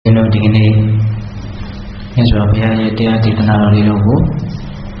digini Yeswa Bhaya Tia Titana Rilobu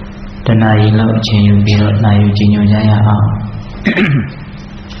Dana Yilo Chinyu Biro Nayu Chinyu Jaya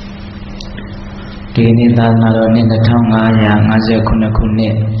Digini Dana Nina Tonga Yang Aze Kuna Kune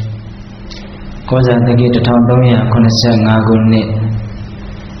Koza Tagi Tonga Kunasa Nagune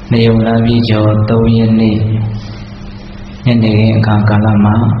Neo Lavi Jo Toyeni Yende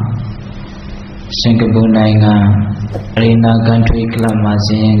Kankalama Singapore Nainga Arena Country Club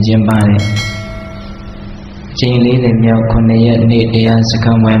Mazin Jimbari Jingli the Myokunia Nidia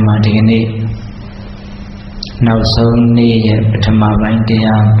Sakamwe Martini Now so near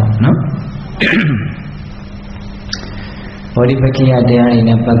Tamavandia no Body Bakia there in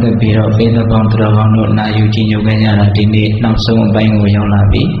a Paka Biro, Beta Bontrano, Nayuki Yogana Dini, now so buying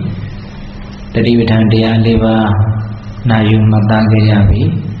Yolabi The Divitan Dia Liva Nayu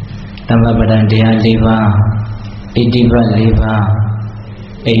Matagayabi Tamabadan Dia Liva Idiva Liva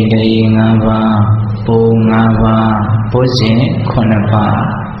Edayingava Pungava Pose Konapa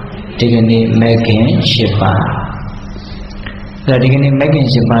Digani Megan Shipa The Digani Megan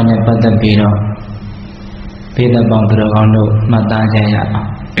Shipa Nepata Biro Pita Bondragono Matagaya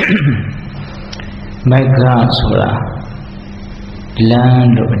Mega Sura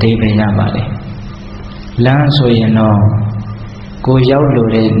Land of David Yamari Land so you know Go Yao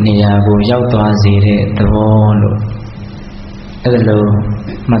Nia Go Yao Toazire the Wolo Hello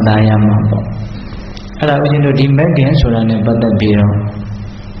Mataya Mambo Allow the Megan Sura Nepata Biro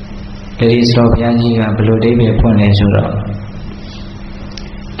There is Robiaji Blue David Ponesura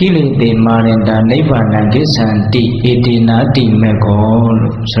Kili de Marinda Neva Nagisan Di Edina Di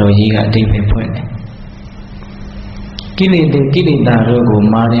Megol so he got David Point Kili de Kili da Rogo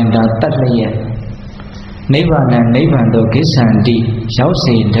Marinda Tatlia Neva Neva do Gisan Di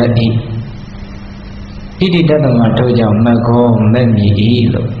Shausi Daddy Idi Dadama Toja Mago Memi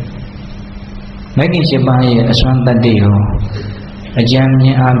Elo Making Shibai a Swanta Deo a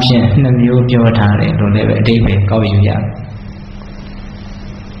Jamie Absent Namu Piotare to live a David Goya.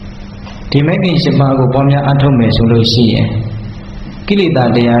 The making Shibago Bomia Atome Sulusi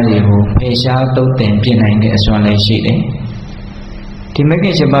Kilida Diario, Pesha Totem Pina in the Aswale Shide. The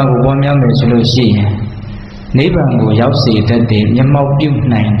making Shibago Bomia Sulusi Nebango Yausi that day, Yamau Pim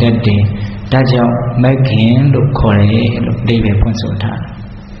 9 that day, Dajo making look Kore, David Ponsota.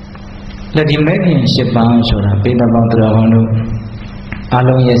 Let the making Shiban Sura, Pita Bondragono,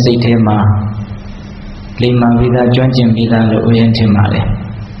 Along Yasitema, Lima Vida, Johnson Vida, Uyentimale.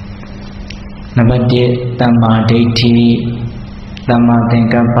 Number 8 Tama Deiti Tama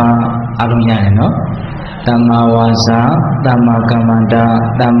Tenkapa Alumyano Tama Wasa Tama Kamanda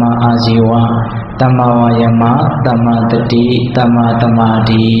Tama Aziwa Tama Wayama Tama Tati Tama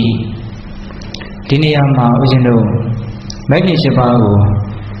Tamadi Diniyama Ujino Magi Shibago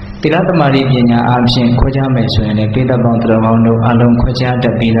Tilatamari Pinya Absent Koja Meso and a Pita Bontravono Alum Koja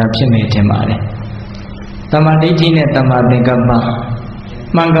Tapira Pimetemare Tama Deiti Tama Tenkapa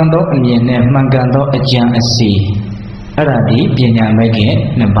Mangando Yene, Mangando a Jan a sea. Aradi, Piena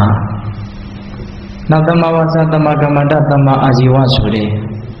Mege, Neba. Natamawaza, Tamagamada, Tama Aziwa Sure.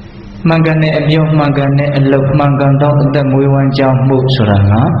 Mangane, a Bio Mangane, a Lok Mangando, the Muiwan Jam Muk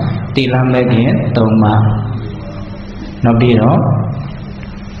Surana, Tila Mege, Toma. Nobiro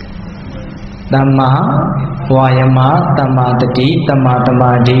Tama, Wayama, Tama Tati, Tama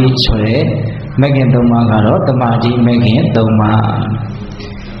Tamadi Sure, Megan Tomagaro, Tamadi Megan Toma.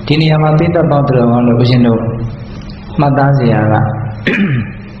 Tiniyama Pita Bandra on the Ujino Madaziara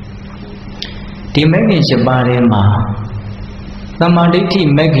The Megan Shabarema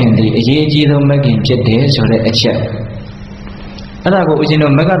Tamaditi Megan, the Yejido Megan Jete, so the Echa Arago Ujino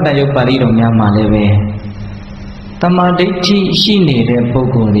Megatayo Parido Yamaleve Tamaditi Shini, the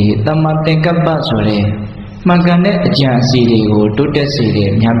Poguri, Tamateka Basore Magane Jansiri, or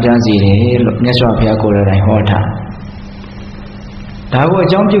Tutesiri, Yamjaziri, Neswapia Kora and Hota. Dago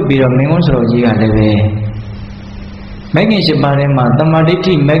jump you be a Mingos Rogi and Leve Megan Shibarema,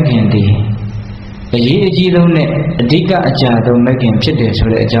 Tamaditi Megandi. The Yidone, a Dika Ajado Megan Chitis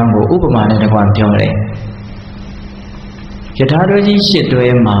with a Jambo Uberman and a one Piore. Yataroji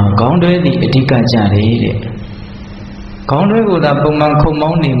Shitwema, Gondre the Dika Jari. Gondre would have Puman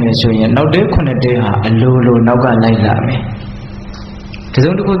Komoni Messoy, no de Conadea, a Lulu Noga Lailame.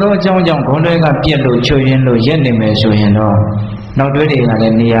 Tazunduko John Gondre got Piero Choyan Lo Yende Messoy. Not really like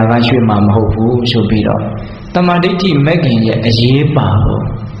a Niagashi Mam Hofu should be up. Tamaditi making yet a ye babo.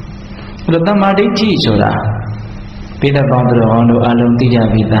 The Tamaditi Soda Pita Bandra Hondo Alum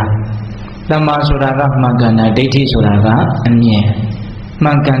Tija Vida Tamasuraga Magana Deti Suraga and Ye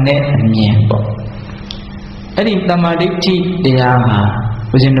Magane and Ye Eddie Tamaditi Deaha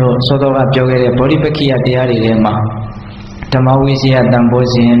ဦးဇင်းတို့စောစောကပြောခဲ့တဲ့ဗောဓိပက္ခိယတရားတွေထဲမှာဓမ္မဝိစီယတန်ဖိုး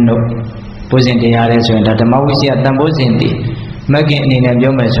စဉ်တို့ဘုဇင်တရားတွေဆိုရင်ဒါဓမ္မဝိစီယတန်ဖိုးစဉ်တည်မဂ္ဂင်အနေနဲ့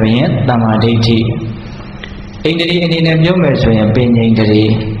ပြောမယ်ဆိုရင်တမ္မာဒိဋ္ဌိဣန္ဒြေအနေနဲ့ပြောမယ်ဆိုရင်ပညာဣန္ဒြေ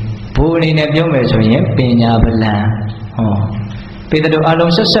ဘူအနေနဲ့ပြောမယ်ဆိုရင်ပညာဗလံဟောပေတတို့အ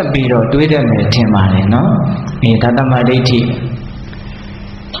လုံးဆက်ဆက်ပြီးတော့တွေးတတ်မယ်ထင်ပါတယ်နော်ဒါတမ္မာဒိဋ္ဌိ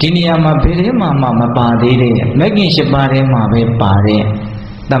ဒီနေရာမှာဘယ်ထဲမှာမှမပါသေးတဲ့မဂ္ဂင်၈ပါးထဲမှာပဲပါတဲ့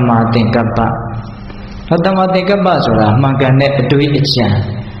တမ္မာသင်္ကပ္ပတမ္မာသင်္ကပ္ပဆိုတာမှန်ကန်တဲ့အတွေးအကြံ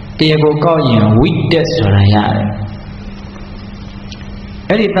တရားကိုကောက်ရင်ဝိတက်ဆိုတာရတယ်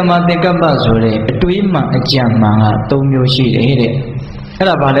အဲ့ဒီတမ္မာသင်္ကပ္ပဆိုတဲ့အတွေးမှန်အကြံမှန်က၃မျိုးရှိတယ်တဲ့အဲ့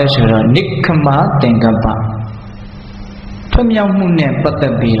ဒါဘာလဲဆိုတော့နိက္ခမသင်္ကပ္ပထွတ်မြောက်မှုနဲ့ပတ်သ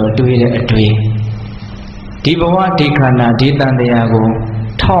က်ပြီးတော့တွေးတဲ့အတွေးဒီဘဝဒီခန္ဓာဒီတန်တရားကို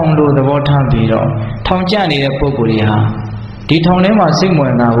ထောင်လို့သဘောထားပြီးတော့ထောင်ကျနေတဲ့ပုဂ္ဂိုလ်တွေဟာဒီထောင်ထဲမှာစိတ်ဝ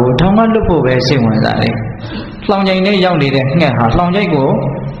င်တာကိုထောင်ကလွတ်ဖို့ပဲစိတ်ဝင်စားတယ်။လောင်ကျိန်နဲ့ရောက်နေတဲ့ငှက်ဟာလောင်ကျိန်ကို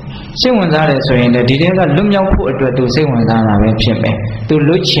စိတ်ဝင်စားတယ်ဆိုရင်လည်းဒီထဲကလွတ်မြောက်ဖို့အတွက်သူစိတ်ဝင်စားတာပဲဖြစ်မယ်။သူ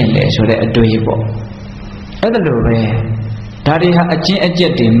လွတ်ချင်တယ်ဆိုတဲ့အတွေ့အပေါ်။အဲ့ဒါလိုပဲဒါတွေဟာအကျဉ်းအကျ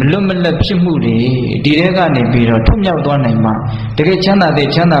က်တွေမလွတ်မလပ်ဖြစ်မှုတွေဒီထဲကနေပြီးတော့ထွတ်မြောက်သွားနိုင်မှတကယ်ချမ်းသာတဲ့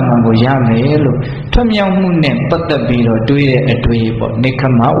ချမ်းသာမှန်ကိုရမယ်လို့ထွတ်မြောက်မှုနဲ့ပတ်သက်ပြီးတော့တွေးတဲ့အတွေ့အပေါ်နိက္ခ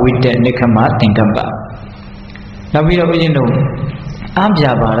မဝိတ္တနိက္ခမသင်္ကပ္ပနောက်ပြီးတော့ဦးဇင်းတို့အ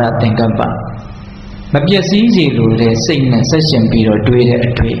ပြာပါဒသင်္ကပ္ပမပျက်စီးစေလိုတဲ့စိတ်နဲ့ဆက်ရှင်ပြီးတော့တွေးတဲ့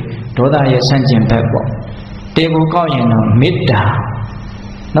အတွေ့ဒေါသရဲ့ဆန့်ကျင်ဘက်ပေါ့တေကိုကောက်ရင်တော့မေတ္တာ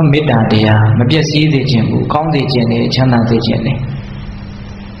နော်မေတ္တာတရားမပျက်စီးစေခြင်းဘူးကောင်းစေခြင်းနဲ့ချမ်းသာစေခြင်းနဲ့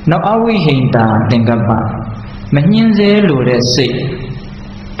နောက်အဝိဟိန္တာသင်္ကပ္ပမညှင်းဆဲလိုတဲ့စိတ်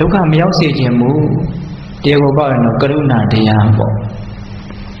ဒုက္ခမရောက်စေခြင်းမူတေကိုကောက်ရင်တော့ကရုဏာတရားပေါ့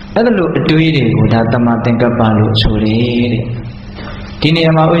အဲ့ဒါလိုအတွေးတွေကိုဒါတမ္မာသင်္ကပ္ပလို့ဆိုတယ်တဲ့ဒီနေ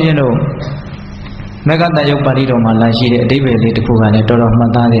ရာမှာဦးဇင်းတို့မေဃတယုတ်ပါဠိတော်မှာလာရှိတဲ့အဓိပ္ပာယ်လေးတစ်ခုကလည်းတော်တော်မှ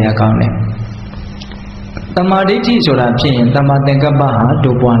တ်သားရအောင်တယ်တမ္မာဒိဋ္ဌိဆိုတာဖြစ်ရင်တမ္မာသင်္ကပ္ပဟာ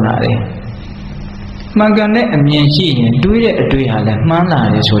တိုးပွားလာတယ်မှန်ကန်တဲ့အမြင်ရှိရင်တွေးတဲ့အတွေးဟာလည်းမှန်းလာ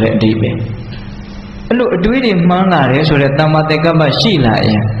တယ်ဆိုတဲ့အဓိပ္ပာယ်အဲ့လိုအတွေးတွေမှန်းလာတယ်ဆိုတဲ့တမ္မာသင်္ကပ္ပရှိလာရ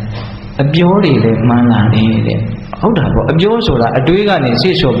င်အပြောတွေလည်းမှန်းလာတယ်တဲ့ဟုတ်တာပေါ့အပြောဆိုတာအတွေးကနေစိ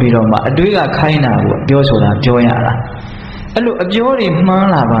တ်ဆိုပြီးတော့မှအတွေးကခိုင်းတာကိုအပြောဆိုတာပြောရတာအဲ့လိုအပြောတွေမှန်း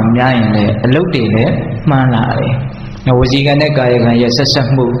လာပါများရင်လည်းအလုပ်တွေလည်းမှန်းလာတယ်။ဝစီကံနဲ့ကာယကံရဲ့ဆက်ဆက်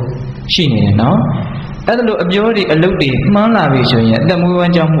မှုရှိနေတယ်နော်။အဲ့ဒါလိုအပြောတွေအလုပ်တွေမှန်းလာပြီဆိုရင်အသက်မွေးဝ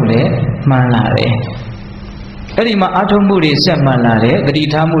မ်းကြောင်းမှုလည်းမှန်းလာတယ်။အဲ့ဒီမှာအာထုံမှုတွေဆက်မှန်းလာတယ်၊တတိ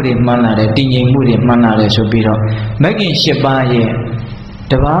ထားမှုတွေမှန်းလာတယ်၊တည်ငြိမ်မှုတွေမှန်းလာတယ်ဆိုပြီးတော့မဂ္ဂင်၈ပါးရဲ့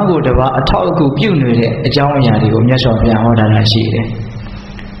တပါးကိုတပါးအထောက်အကူပြုနေတဲ့အကြောင်းအရာတွေကိုမြတ်စွာဘုရားဟောတာရှိတယ်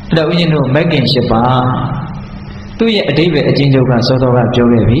။အဲ့တော့ဦးဇင်းတို့မဂ္ဂင်၈ပါးသူ့ရဲ့အဓိပ္ပာယ်အချင်းချုပ်ကစောစောကပြော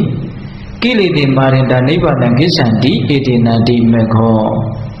ခဲ့ပြီကိလေသာမာရင်တာနိဗ္ဗာန်ကိစ္ဆန္တိဧတေနန္တိမေခော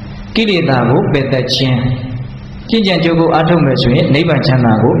ကိလေသာကိုပယ်တတ်ခြင်းကျင့်ကြံကြိုးကိုအားထုတ်မယ်ဆိုရင်နိဗ္ဗာန်ချမ်း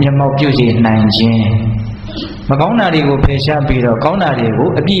သာကိုမျက်မှောက်ပြုစေနိုင်ခြင်းမကောင်းတာတွေကိုဖယ်ရှားပြီးတော့ကောင်းတာတွေကို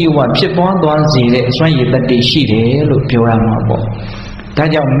အပြည့်အဝဖြစ်ပွားသွားစေတဲ့အစွမ်းရည်တတ္တိရှိတယ်လို့ပြောရမှာပေါ့ဒါ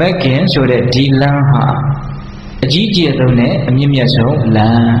ကြောင့်မဂ္ဂင်ဆိုတဲ့ဒီလမ်းဟာအကြီးကျယ်ဆုံးနဲ့အမြင့်မြတ်ဆုံးလ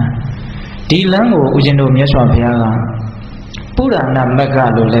မ်းဒီလမ်းကိုဦးဇင်းတို့မြတ်စွာဘုရားကပုရဏမဂ္ဂ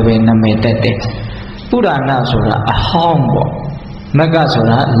လို့လည်းပဲနာမည်တက်တယ်ပုရဏဆိုတာအဟောင်းပေါ့မဂ္ဂဆို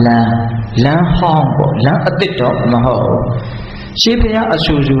တာလမ်းဟောင်းပေါ့လမ်းအသစ်တော့မဟုတ်ဘူးရှေးဘုရားအ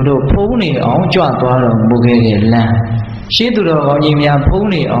ဆူဆူတို့ဖုံးနေအောင်ကြွသွားတော်မူခဲ့တဲ့လမ်းရှေးသူတော်ကောင်းကြီးများဖုံး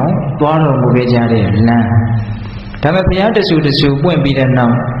နေအောင်သွားတော်မူခဲ့ကြတဲ့လမ်းဒါပေမဲ့ဘုရားတဆူတဆူပွင့်ပြီးတဲ့နော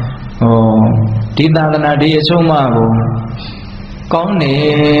က်ဒီသာသနာဒီအဆုံးအမကိုကောင်းတ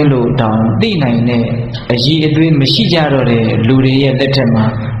ယ်လို့တောင်သိနိုင်တဲ့အရေးအသွေးမရှိကြတော့တဲ့လူတွေရဲ့လက်ထက်မှာ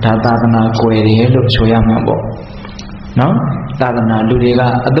ဒါသာသနာကွယ်တယ်လို့ဆိုရမှာပေါ့နော်သာသနာလူတွေက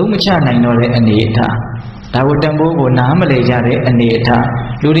အသုံးမချနိုင်တော့တဲ့အနေအထားဒါကိုတန်ဖိုးကိုနားမလည်ကြတဲ့အနေအထား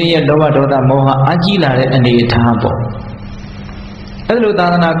လူတွေရဲ့လောဘဒေါသမောဟအကြီးလာတဲ့အနေအထားပေါ့အဲ့လိုသာ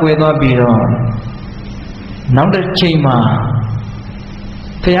သနာကွယ်သွားပြီးတော့နောက်တစ်ချိန်မှာ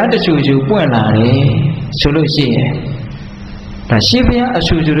ဘုရားတဆူဆူပွင့်လာတယ်ဆိုလို့ရှိရင်ဒါရှေးဘုရားအ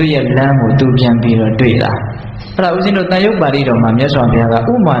ဆူဆူတို့ရဲ့လမ်းကိုသူပြန်ပြီးတော့တွေ့တာအဲ့ဒါဦးဇင်းတို့တန်ရုပ်ပါဠိတော်မှာမြတ်စွာဘုရားက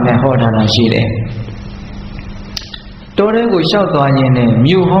ဥမာနဲ့ဟောထားတာရှိတယ်တောထဲကိုလျှောက်သွားရင်းနဲ့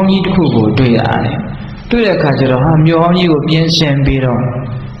မြို့ဟောင်းကြီးတစ်ခုကိုတွေ့ရတယ်တွေ့တဲ့အခါကျတော့ဟာမြို့ဟောင်းကြီးကိုပြင်းရှင်းပြီးတော့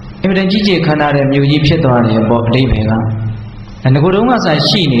အင်မတန်ကြီးကျယ်ခမ်းနားတဲ့မြို့ကြီးဖြစ်သွားတယ်ပေါ့အဓိပ္ပာယ်ကငကိုတုံးကစား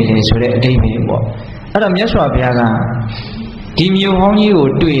ရှိနေတယ်ဆိုတဲ့အဓိပ္ပာယ်ပေါ့အဲ့တော့မြတ်စွာဘုရားကဒီမြို့ဟောင်းကြီးကို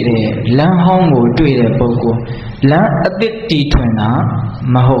တွေ့တယ်လမ်းဟောင်းကိုတွေ့တဲ့ပုဂ္ဂိုလ်လမ်းအသစ်တီထွင်တာ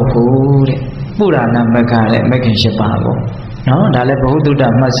မဟုတ်ဘူးတဲ့ပုရဏမဂ္ဂတဲ့မဂ္ဂင်၈ပါးကို နော်ဒါလည်းဘုဒ္ဓ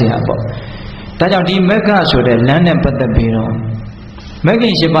မှတ်เสียပေါ့ဒါကြောင့်ဒီမက္ခဆိုတဲ့လမ်းနဲ့ပတ်သက်ပြီးတော့မဂ္ဂ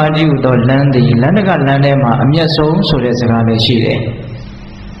င်၈ပါးတည်းဟူသောလမ်းသည်လမ်းတကလမ်းထဲမှာအမျက်ဆုံးဆိုတဲ့စကားလေးရှိတယ်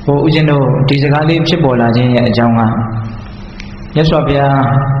ဟိုဦးဇင်းတို့ဒီစကားလေးဖြစ်ပေါ်လာခြင်းရဲ့အကြောင်းကမြတ်စွာဘုရား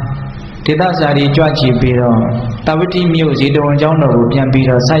ဒေသစာရီကြွချီပြီးတော့တာဝတိမြို့ဇေတဝန်ကျောင်းတော်ကိုပြန်ပြီး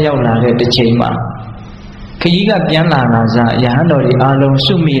တော့ဆက်ရောက်လာတဲ့တစ်ချိန်မှာခကြီးကပြန်လာတာစရဟန်းတော်တွေအားလုံး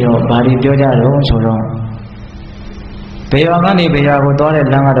စုမိတော့ဘာတွေပြောကြတော့ဆိုတော့ဘယ်ရွာကနေဘယ်ရွာကိုသွားတဲ့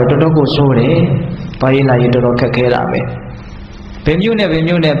လမ်းကတော့တော်တော်ကိုဆိုးတယ်ဘာရေးလာရေးတော်တော်ခက်ခဲတာပဲဘယ်မြို့နဲ့ဘယ်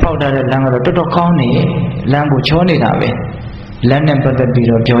မြို့နဲ့ဖောက်ထားတဲ့လမ်းကတော့တော်တော်ကောင်းနေလမ်းကိုချောနေတာပဲလမ်းနဲ့ပတ်သက်ပြီး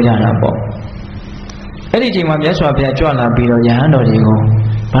တော့ပြောကြတာပေါ့အဲ့ဒီချိန်မှာမြတ်စွာဘုရားကြွလာပြီးတော့ယဟန်တော်တွေကို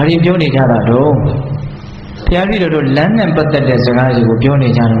ဘာတွေပြောနေကြတာတော့ဘုရားကြီးတို့လမ်းနဲ့ပတ်သက်တဲ့စကားတွေကိုပြောနေ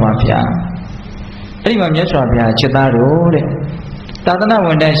ကြတယ်ပါဗျာအဲ့ဒီမှာမြတ်စွာဘုရားจิตသားတို့တဲ့သာသနာဝ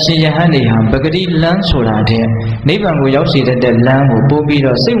န်ထမ်းရှင်ယဟန်တွေဟာပဂတိလမ်းဆိုတာတဲ့နိဗ္ဗာန်ကိုရောက်စေတဲ့လမ်းကိုပို့ပြီး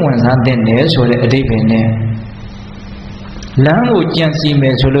တော့စိတ်ဝင်စားတဲ့နယ်ဆိုတဲ့အဓိပ္ပာယ်နဲ့လမ်းကိုကြံစီမ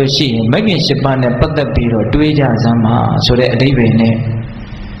ယ်ဆိုလို့ရှိရင်မဂ္ဂင်၈ပါးနဲ့ပတ်သက်ပြီးတော့တွေးကြစမ်းပါဆိုတဲ့အဓိပ္ပာယ်နဲ့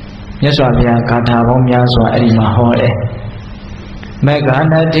မြတ်စွာဘုရားဂါထာပေါင်းများစွာအဲ့ဒီမှာဟောတယ်မေဃ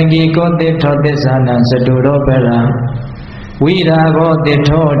နာတင်ကြီးကောတိထောသစ္စာနံစတုရောပရဝိရာဂောတိ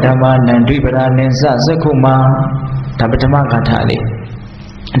ထောဓမ္မနံဒွိပရာနိသသက္ခုမာဒါပထမဂါထာလေး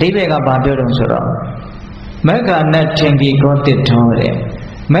အဓိပ္ပာယ်ကဘာပြောတုံးဆိုတော့မေဃနာတင်ကြီးကောတိထောတဲ့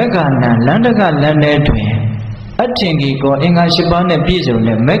မေဃနာလန္တကလမ်းထဲတွင်အထင်ကြီးကောအင်္ဂါ၈ပါးနဲ့ပြည့်စုံ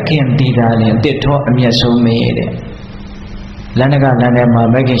တဲ့မဂ္ဂင်တီတာလည်းတိထောအမျက်ဆုံးမေးတဲ့လန္တကလမ်းထဲမှာ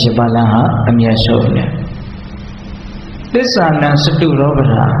မဂ္ဂင်၈ပါးလမ်းဟာအမျက်ဆုံးတယ်သစ္စာနံစတုရောပ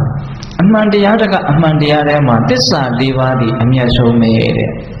ရာအမှန်တရားတကအမှန်တရားထဲမှာသစ္စာ၄ပါးဒီအမျက်ဆုံးပဲတဲ့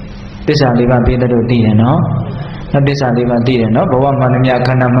သစ္စာ၄ပါးပြည့်တဲ့လို့သိတယ်နော်သစ္စာ၄ပါးသိတယ်နော်ဘဝမှန်သမျှခ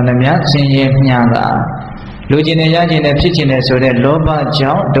န္ဓာမှန်သမျှဆင်းရဲမြာတာလူကျင်နေရကျင်နေဖြစ်ကျင်နေဆိုတဲ့လောဘ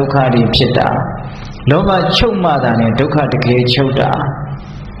ကြောင့်ဒုက္ခတွေဖြစ်တာလောဘချုပ်မှတာနဲ့ဒုက္ခတကယ်ချုပ်တာ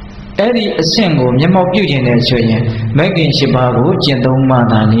အဲ့ဒီအဆင့်ကိုမျက်မှောက်ပြုခြင်းနဲ့ဆိုရင်မဂ္ဂင်၈ပါးကိုကျင့်သုံးမှ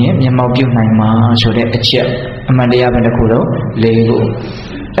သာလျှင်မျက်မှောက်ပြုနိုင်မှာဆိုတဲ့အချက်အမှန်တရားပဲတစ်ခုတော့၄ခု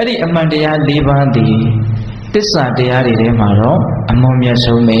အဲ့ဒီအမှန်တရား၄ပါးသည်သစ္စာတရားတွေထဲမှာတော့အမွန်မြတ်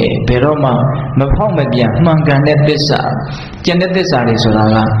ဆုံးပဲဘယ်တော့မှမဖောက်မပြန်မှန်ကန်တဲ့သစ္စာကျင့်တဲ့သစ္စာတွေဆိုတာ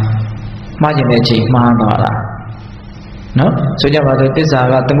ကမှားကျင်တဲ့ချိန်မှားသွားတာနော်ဆိုကြပါစို့သစ္စာ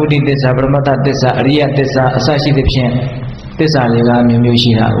ကသမုဒိသစ္စာပရမတ္ထသစ္စာအရိယသစ္စာအစရှိသဖြင့်သစ္စာတွေကမျိုးမျိုး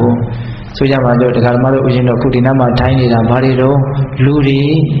ရှိတာကိုဆိုကြပါစို့တရားဓမ္မတို့ဥရှင်တို့ခုဒီနားမှာထိုင်းနေတာဘာတွေတော့လူတွေ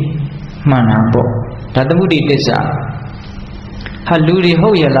မှန်တာပေါ့ဒါသမုဒိသစ္စာဟာလူတွေဟု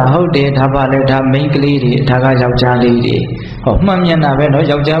တ်ရလားဟုတ်တယ်ဒါပါလေဒါမိန်းကလေးတွေဒါကယောက်ျားလေးတွေဟောမှန်မြန်တာပဲเนาะ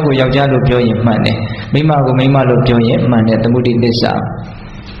ယောက်ျားကိုယောက်ျားလို့ပြောရင်မှန်တယ်မိန်းမကိုမိန်းမလို့ပြောရင်မှန်တယ်သမုဒိသစ္စာ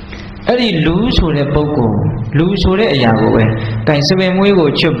အဲ့ဒီလူဆိုတဲ့ပုဂ္ဂိုလ်လူဆိုတဲ့အရာကိုပဲတိုင်စပင်မွေးကို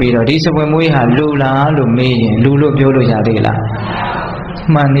ချွတ်ပြီးတော့ဒီစပင်မွေးဟာလူလားလို့မေးရင်လူလို့ပြောလို့ရသေးလား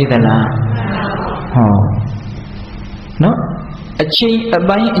မှန်နေသလားဟောနော်အချိန်အ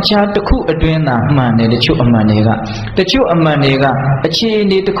ပိုင်းအခြားတစ်ခုအတွင်းသာမှန်တယ်တချို့အမှန်တွေကအခြေအ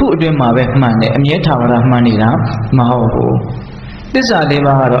နေတစ်ခုအတွင်းမှာပဲမှန်တယ်အမြဲထာဝရမှန်နေတာမဟုတ်ဘူးသစ္စာလေး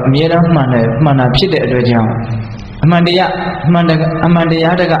ပါးကတော့အမြဲတမ်းမှန်တာဖြစ်တဲ့အတွက်ကြောင့်အမှန်တရားအမှန်တ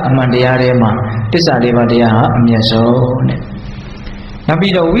ရားတကအမှန်တရားထဲမှာသစ္စာလေးပါးတရားဟာအမြတ်ဆုံးတဲ့နောက်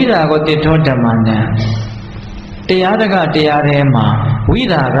ပြီးတော့ဝိရာဂောတိထောဓမ္မနံတရားတကတရားထဲမှာဝိ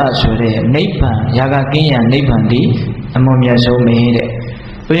ရာဂဆိုတဲ့နိဗ္ဗာန်ရာဂကင်းရန်နိဗ္ဗာန်ဒီအမွန်မြတ်ဆုံးပဲတဲ့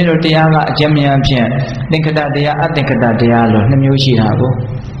ဘုရားတို့တရားကအကျဉ်းများဖြင့်သင်္ခတတရားအသင်္ခတတရားလို့နှစ်မျိုးရှိတာကို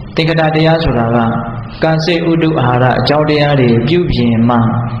သင်္ခတတရားဆိုတာကကံစေဥဒုအာဟာရအကြောင်းတရားတွေပြုပြင်မှ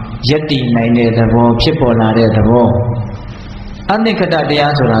ယက်တည်နိုင်တဲ့သဘောဖြစ်ပေါ်လာတဲ့သဘောအသင်္ခတတ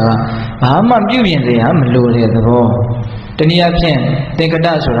ရားဆိုတာကဘာမှပြုပြင်စရာမလိုတဲ့သဘောတနည်းအားဖြင့်သင်္ခတ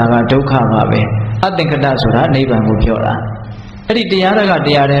ဆိုတာကဒုက္ခပါပဲအသင်္ခတဆိုတာနိဗ္ဗာန်ကိုပြောတာအဲ့ဒီတရားတကတ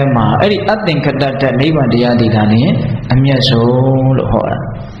ရားထဲမှာအဲ့ဒီအသင်္ခတတဲ့နိဗ္ဗာန်တရားဒီကနေ့အမျက်ဆုံးလို့ဟောတာ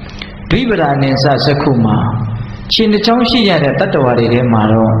ဒွိပရာနိသသက္ခုမှာရှင်တစ်ချောင်းရှိရတဲ့တတ္တဝါတွေထဲမှာ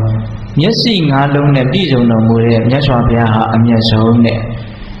တော့မျက်စိ၅လုံးနဲ့ပြည့်စုံတော်မူတဲ့မြတ်စွာဘုရားဟာအမျက်ဆုံးတဲ့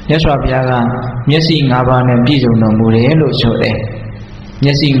မြတ်စွာဘုရားကမျက်စိ၅ပါးနဲ့ပြည့်စုံတော်မူတယ်လို့ဆိုတယ်မျ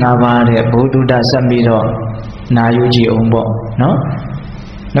က်စိ၅ပါးတဲ့ဘုဒ္ဓဆက်ပြီးတော့နာယူကြည့်အောင်ပေါ့နော်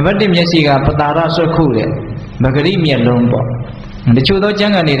နံပါတ်1မျက်စိကပတာရစက္ခုတဲ့မဂရိမျက်လုံးပေါ့တချို့သောကျ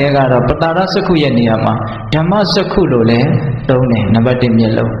မ်းဂန်တွေကတော့ပတာရစက္ခုရဲ့နေရာမှာဓမ္မစက္ခုလို့လည်းသုံးတယ်နံပါတ်1မျ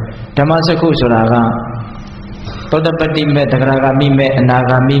က်လုံးဓမ္မစက္ခုဆိုတာကသောတပတ္တိမဲ့တဂရဂါမိမဲ့အနာ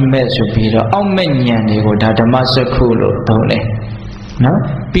ဂါမိမဲ့ဆိုပြီးတော့အောက်မဲ့ဉာဏ်တွေကိုဒါဓမ္မစက္ခုလို့သုံးတယ်နော်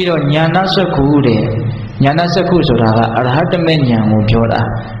ပြီးတော့ဉာဏစက္ခုတဲ့ဉာဏစက္ခုဆိုတာကအရဟတမေဉာဏ်ကိုပြောတာ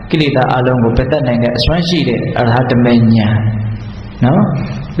ကိလေသာအလုံးကိုပယ်တတ်နိုင်တဲ့အစွမ်းရှိတဲ့အရဟတမေဉာဏ်နော်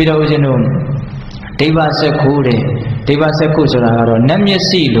ပြီးတော့ဦးဇင်းတို့ဒိဗ္ဗစက္ခုတဲ့ဒိဗ္ဗစက္ခုဆိုတာကတော့နတ်မျက်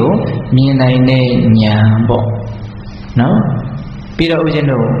စိလို့မြင်နိုင်တဲ့ဉာဏ်ပေါ့နော်ပြီးတော့ဦးဇင်း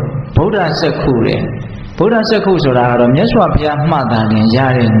တို့ဗုဒ္ဓစက္ခုတဲ့ဗုဒ္ဓစက္ခုဆိုတာကတော့မြတ်စွာဘုရားမှတ်တာနဲ့ရ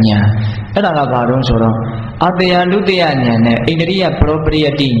တဲ့ဉာဏ်အဲ့ဒါကဘာလို့ဆိုတော့အတ္တယနုတ္တယဉာဏ်နဲ့ဣန္ဒြိယပရောပရိယ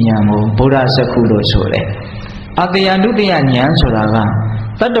တိဉာဏ်ကိုဗုဒ္ဓစက္ခုလို့ဆိုတယ်အတ္တယနုတ္တယဉာဏ်ဆိုတာက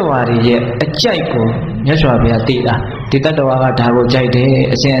တတ္တဝါတွေရဲ့အကြိုက်ကိုမြတ်စွာဘုရားသိတာဒီတတ္တဝါကဒါကိုကြိုက်တယ်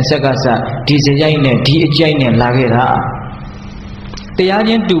အစဉ်အဆက်ကစဒီစရိုက်နဲ့ဒီအကြိုက်နဲ့လာခဲ့တာတရား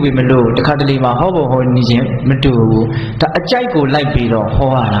ချင်းတူပြီမလို့တခါတလေမှာဟောဖို့ဟောနေချင်းမတူဘူးဒါအကြိုက်ကိုလိုက်ပြီးတော့ဟော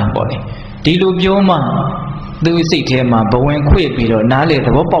ရတာပေါ့လေဒီလိုပြောမှသူစိတ်ထဲမှာဘဝင်ခွေပြီးတော့နားလေသ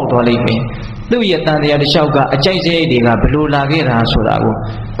ဘောပေါက်သွားလိမ့်မယ်သူ့ရဲ့တန်တရားတစ်လျှောက်ကအကြိုက်စရိတ်တွေကဘလို့လာခဲ့တာဆိုတာကို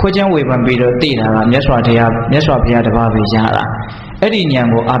ခွဲချမ်းဝေဖန်ပြီးတော့သိတာကမြတ်စွာဘုရားတပါးပဲရတာအဲ့ဒီဉာဏ်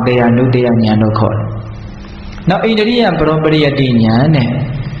ကိုအတ္တယနုတ္တယဉာဏ်လို့ခေါ်တယ်နောက်ဣန္ဒြိယပရောပရိယတိဉာဏ်နဲ့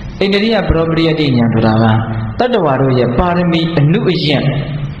ဣန္ဒြိယပရောပရိယတိဉာဏ်ဆိုတာကတတ္တဝါတို့ရဲ့ပါရမီအနုအယံ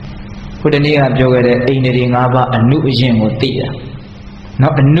ခုတနေ့ကပြောခဲ့တဲ့ဣန္ဒြေ၅ပါးအနုအယံကိုသိတာနော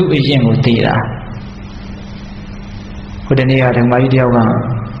က်အနုအယံကိုသိတာခုတနေ့ကဓမ္မကြီးတယောက်က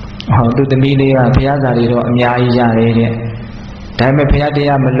သူသမီးလေးကဘုရားစာတွေတော့အများကြီးရတယ်တဲ့ဒါပေမဲ့ဘုရားတ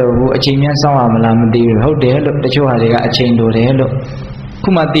ရားမလို့ဘူးအချိန်မြန်စောင့်ရမလားမသိဘူးဟုတ်တယ်လို့တချို့ဟာတွေကအချိန်လိုတယ်လို့ခု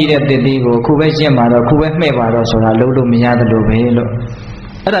မှသိတဲ့တည်သေးကိုခုပဲရှင်းပါတော့ခုပဲမှဲ့ပါတော့ဆိုတာလုံးလို့မရတယ်လို့ပဲလို့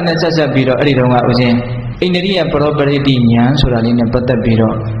အဲ့ဒါနဲ့ဆက်ပြီးတော့အဲ့ဒီတုန်းကဦးဇင်းဣန္ဒြိယပရောပရိတိဉာဏ်ဆိုတာလေးနဲ့ပတ်သက်ပြီး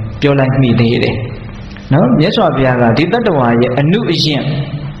တော့ပြောလိုက်မိသေးတယ်နော်မြတ်စွာဘုရားကဒီတတ္တဝါရဲ့အနုအယံ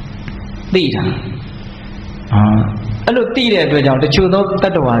သိတာအဲ့လိုသိတဲ့အတွက်ကြောင့်တချို့သောတ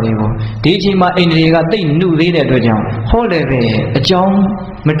တ္တဝါတွေကိုဒီအချိန်မှာဣန္ဒြေကသိနှုတ်သေးတဲ့အတွက်ကြောင့်ဟောလည်းပဲအကြောင်း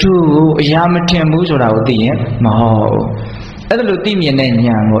မထူးဘူးအရာမထင်ဘူးဆိုတာကိုသိရင်မဟုတ်ဘူးအဲ့ဒါလိုသိမြင်တဲ့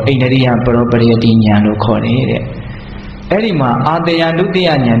ဉာဏ်ကိုဣန္ဒြိယပရောပရိယတိဉာဏ်လို့ခေါ်တယ်တဲ့အဲ့ဒီမှာအာတယနုတ္တယ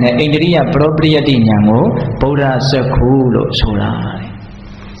ဉာဏ်နဲ့ဣန္ဒြိယပရောပရိယတိဉာဏ်ကိုဗုဒ္ဓစက္ခုလို့ဆိုတာတဲ့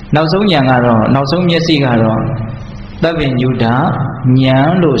နောက်ဆုံးဉာဏ်ကတော့နောက်ဆုံးမျက်စိကတော့သဗ္ဗညုတဉာ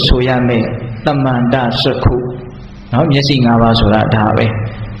ဏ်လို့ဆိုရမယ်တမန္တစက္ခုနော်မျက်စိ၅ပါးဆိုတာဒါပဲ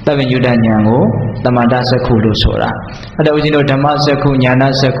သဗ္ဗညုတဉာဏ်ကိုတမန္တစက္ခုလို့ဆိုတာအဲ့ဒါဦးဇင်းတို့ဓမ္မစက္ခုဉာဏ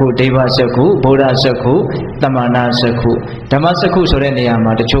စက္ခုဒိဗ္ဗစက္ခုဗုဒ္ဓစက္ခုတမန္တစက္ခုဓမ္မစက္ခုဆိုတဲ့နေရာ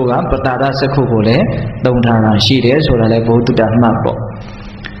မှာတချို့ကပတာရစက္ခုကိုလည်းသုံးထားတာရှိတယ်ဆိုတာလည်းဘုဒ္ဓတမှတ်ပေါ့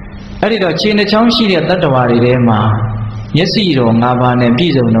အဲ့ဒီတော့ခြေနှချောင်းရှိတဲ့တတ္တဝါတွေထဲမှာမျက်စိတော်၅ပါးနဲ့ပြ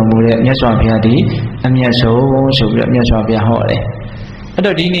ည့်စုံတော်မူတဲ့မြတ်စွာဘုရားဒီအမျက်ဆုံးဆိုပြီးတော့မြတ်စွာဘုရားဟောတယ်အဲ့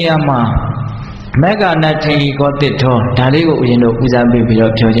တော့ဒီနေရာမှာမက္ကနာထေရီကောတိထောဒါလေးကိုဦးဇင်းတို့ဦးစားပေးပြီး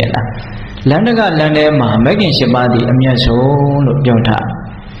တော့ပြောကြတာလန္တကလန်ထဲမှာမဂ္ဂင်၈ပါးဒီအမျက်ဆုံးလို့ပြောထား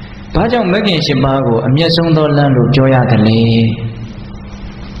ဘာကြောင့်မဂ္ဂင်၈ပါးကိုအမျက်ဆုံးသောလမ်းလို့ပြောရတယ်လဲ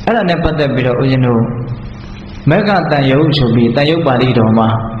အဲ့ဒါနဲ့ပတ်သက်ပြီးတော့ဦးဇင်းတို့မက္ကတန်ယုတ်ဆိုပြီးတန်ယုတ်ပါဠိတော်မှာ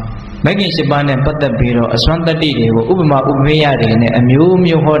မဂ္ဂင်၈ပါးနဲ့ပတ်သက်ပြီးတော့အစွမ်းတတ္တိတွေကိုဥပမာဥပမေယတွေနဲ့အမျိုး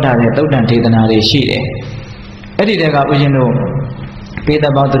မျိုးဟောထားတဲ့သုတ္တန်ဒေသနာတွေရှိတယ်အဲ့ဒီတည်းကဦးဇင်းတို့ပေတ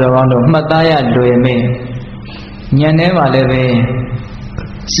ပေါင်းသူတော်ကောင်းတို့မှတ်သားရလွယ်မယ်ဉာဏ်ထဲမှာလည်းပဲ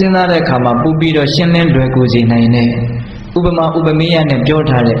စဉ်းစားတဲ့အခါမှာပူပြီးတော့ရှင်းလင်းလွယ်ကူစေနိုင်တဲ့ဥပမာဥပမေယနဲ့ပြော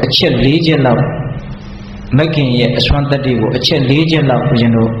ထားတဲ့အချက်၄ချက်လောက်မဂ္ဂင်ရဲ့အစွမ်းတတ္တိကိုအချက်၄ချက်လောက်ဦးဇ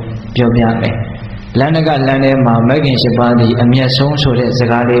င်းတို့ပြောပြမယ်လန္တကလန်ထဲမှာမဂ္ဂင်၈ပါးဒီအမျက်ဆုံးဆိုတဲ့စ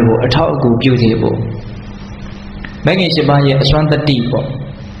ကားလေးကိုအထောက်အကူပြုစေဖို့မဂ္ဂင်၈ပါးရဲ့အစွမ်းတတ္တိပေါ့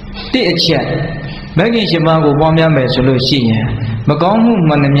တစ်အချက်မဂ္ဂင်၈ပါးကိုပွားများမယ်ဆိုလို့ရှိရင်မကောင်းမှု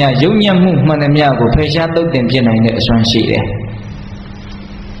မှန်သမျှယုံညံ့မှုမှန်သမျှကိုဖယ်ရှားသုတ်သင်ပြနိုင်တဲ့အစွမ်းရှိတယ်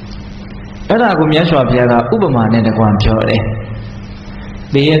အဲ့ဒါကိုမြတ်စွာဘုရားကဥပမာနဲ့တကွပြောတယ်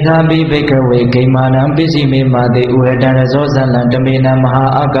ဘေယသာပိဘိကဝေဂိမာနံပစ္စည်းမေမာတိဥဟတံရဇောဇလံတမေနမဟာ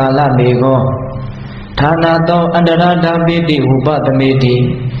အာကာလမေကောဌာနာတောအန္တရဓာပိတိဥပသမေတိ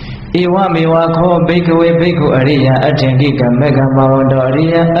ဧဝမေဝခောဘိကဝေဘိက္ခုအရိယအထင်ကိကမေကံဘာဝတောအရိ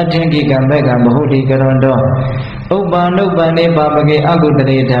ယအထင်ကိကမေကံဘဟုတိကရွန်တောဥပ္ပန္နုပ္ပန္နေပါပကေအကုတ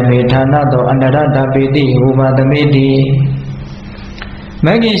ရေဓမ္မေဌာနတောအန္တရဓာပိတိဥပသမေတိမ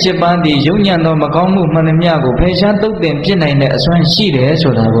ဂ္ဂင်၈ပါးသည်ယုံညံ့သောမကောင်းမှုမှန်သမျှကိုဖယ်ရှားသုတ်သင်ပြနိုင်တဲ့အစွမ်းရှိတယ်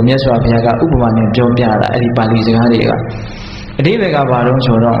ဆိုတာကိုမြတ်စွာဘုရားကဥပမာနဲ့ပြောပြတာအဲ့ဒီပါဠိစကားတွေကအဓိပ္ပာယ်ကဘာလို့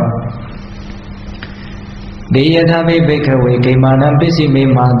ဆိုတော့ဒေယထာပိဘိကဝေဂိမာနံပစ္စည်းမေ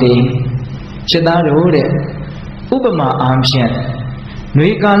မာတိစိတ်သားတို့တဲ့ဥပမာအားဖြင့်ຫນွေ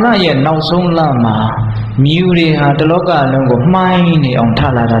ကာလရဲ့နောက်ဆုံးလမှာမြူတွေဟာတလောကလုံးကိုမှိုင်းနေအောင်ထ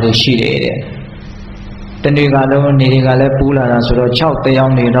လာတာတွေရှိတယ်တဲ့ တနေ့ကလုံးနေတွေကလည်းပူလာတာဆိုတော့6တယော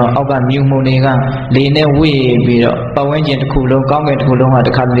က်နေတော့အောက်ကမြူမှုတွေကလေနဲ့ဝေ့ပြီးတော့ပတ်ဝန်းကျင်တစ်ခုလုံးကောင်းကင်တစ်ခုလုံးကတ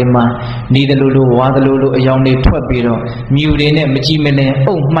စ်ခါတလေမှနေတယ်လို့ဝါတယ်လို့အယောင်တွေထွက်ပြီးတော့မြူတွေနဲ့မကြည့်မလင်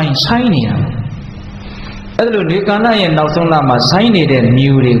အုပ်မှိုင်းဆိုင်နေတာအဲ့ဒါလို့ဒီကာလရဲ့နောက်ဆုံးလမှာဆိုင်နေတဲ့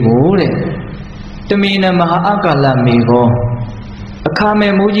မြူတွေကိုတဲ့တမီနမဟာအကာလမေကောအခါမဲ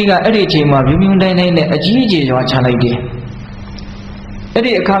မိုးကြီးကအဲ့ဒီအချိန်မှာမြူမြူတိုင်းတိုင်းနဲ့အကြီးအကျယ်ရွာချလိုက်တယ်အဲ့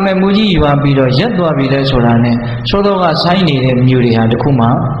ဒီအခါမဲမူကြီးရွာပြီးတော့ရက်သွားပြီလဲဆိုတာနဲ့သောတော်ကဆိုင်းနေတဲ့မြူတွေဟာတခုမှ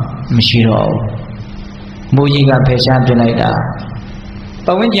မရှိတော့ဘူးမူကြီးကဖယ်ရှားပြလိုက်တာပ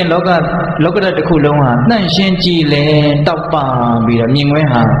ဝန်းကျင်လောကတစ်ခုလုံးဟာတန့်ရှင်းကြည်လင်တောက်ပပြီးတော့မြင်ကွင်း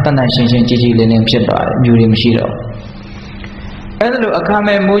ဟာတန့်ရှင်းကြည်လင်ဖြစ်သွားတယ်မြူတွေမရှိတော့အဲ့ဒါလိုအခါ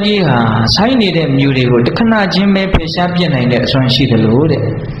မဲမူကြီးဟာဆိုင်းနေတဲ့မြူတွေကိုတခဏချင်းပဲဖယ်ရှားပြနိုင်တဲ့အစွမ်းရှိတယ်လို့တဲ့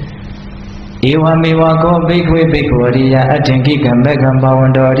ဧဝမေဝကောဘိက္ခွေဘိက္ခဝရိယအထင်ကိကံမေကံဘာဝ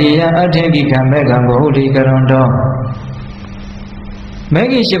န္တောရိယအထင်ကိကံမေကံဘဟုလိကရွန်တောမေ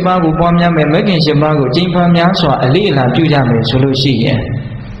ခင်7ပါးကိုပွားများမယ်မေခင်7ပါးကိုကျင့်ဖန်များစွာအလေးအလာပြုကြမယ်ဆိုလို့ရှိရင်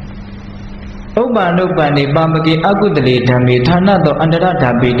ဥပ္ပန္နုပ္ပန္နေပါမကိအကုတလေဓမ္မေဌာနသောအန္တရဓာ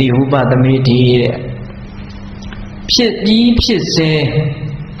ပိတိဟုပသမေတိတဲ့ဖြစ်ပြီးဖြစ်စေ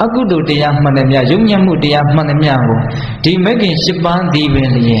အကုသိုလ်တရားမှန်သမျှယုံညံ့မှုတရားမှန်သမျှကိုဒီမေခင်7ပါးသည်ပင်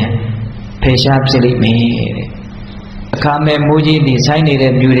လျင်ဖယ်ရှားဖြစ်လိမ့်မယ်တဲ့အခါမဲ့မိုးကြီးသည်ဆိုင်းနေ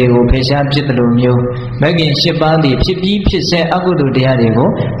တဲ့မြူတွေကိုဖယ်ရှားဖြစ်တယ်လို့မျိုးမဂ်ခင်7ပါးသည်ဖြစ်ပြီးဖြစ်စေအကုသိုလ်တရားတွေကို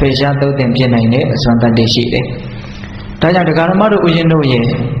ဖယ်ရှားသုံးသင်ပြနိုင်တဲ့အစွမ်းတတ္တိရှိတယ်။ဒါကြောင့်တရားဓမ္မတို့ဥယျာဉ်တို့ရဲ့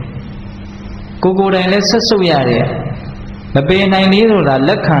ကိုယ်တိုင်လည်းဆက်ဆုပ်ရတဲ့မပေနိုင်သေးလို့လားလ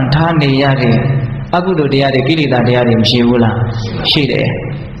က်ခံထားနေရတဲ့အကုသိုလ်တရားတွေကိလေသာတရားတွေမရှိဘူးလားရှိတယ်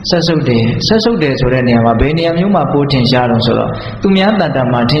ဆက်ဆုပ်တယ်ဆိုတဲ့နေရာမှာဘယ်နေရာမျိုးမှာပိုးထင်ရှားတော့ဆိုတော့သူများတန်တ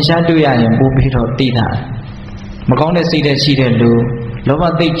မှာထင်ရှားတွေ့ရရင်ပိုးပြီးတော့သိတာမကောင်းတဲ့စိတ်ရှိတဲ့လူလောဘ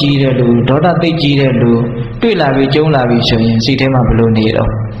သိကြီးတဲ့လူဒေါသသိကြီးတဲ့လူတွေ့လာပြီးကျုံလာပြီးဆိုရင်စိတ်ထဲမှာဘလို့နေ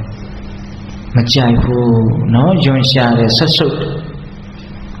တော့မကြိုက်ဘူးเนาะယွန်ရှာတဲ့ဆက်ဆုပ်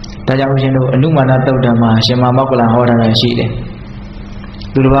ဒါကြောင့်ဦးဇင်းတို့အနုမာနတုတ်တံမှာရှင်မမောက္ကလဟောတာရှိတယ်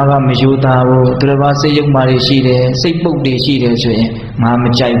သူတစ်ပါးကမယိုတာဘူးသူတစ်ပါးစိတ်ယုတ်မာတွေရှိတယ်စိတ်ပုတ်တွေရှိတယ်ဆိုရင်ငါမ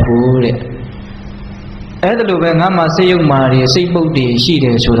ကြိုက်ဘူးတဲ့အဲ့ဒါလိုပဲငါမှစိတ်ယုတ်မာတွေစိတ်ပုတ်တွေရှိတ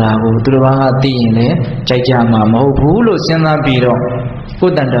ယ်ဆိုတာကိုသူတစ်ပါးကသိရင်လည်းကြိုက်ကြမှာမဟုတ်ဘူးလို့စဉ်းစားပြီးတော့ကို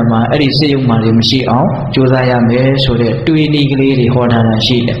ယ်တန်တမှာအဲ့ဒီစိတ်ယုတ်မာတွေမရှိအောင်ကြိုးစားရမယ်ဆိုတဲ့တွေးနည်းကလေးတွေဟောထားတာ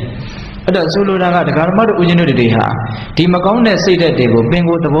ရှိတယ်အဲ့တော့ဆိုလိုတာကတရားဓမ္မတို့ဦးဇင်းတို့တွေဟာဒီမကောင်းတဲ့စိတ်ဓာတ်တွေကိုပင်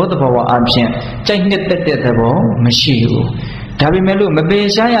ကိုယ်သဘောအဖြစ်ကြိုက်နှစ်သက်တဲ့သဘောမရှိဘူးဒါပေမဲ့လို့မပေ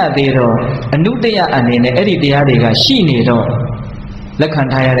ရှားရသေးတော့အနုတ္တယအနေနဲ့အဲ့ဒီတရားတွေကရှိနေတော့လက်ခံ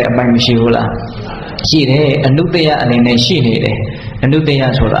ထားရတဲ့အပိုင်းမရှိဘူးလားရှိတယ်အနုတ္တယအနေနဲ့ရှိနေတယ်အနုတ္တယ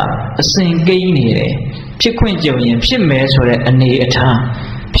ဆိုတာအစဉ်ကိန်းနေတယ်ဖြစ်ခွင့်ကြုံရင်ဖြစ်မယ်ဆိုတဲ့အနေအထား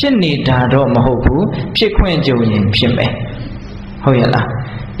ဖြစ်နေတာတော့မဟုတ်ဘူးဖြစ်ခွင့်ကြုံရင်ဖြစ်မယ်ဟုတ်ရလား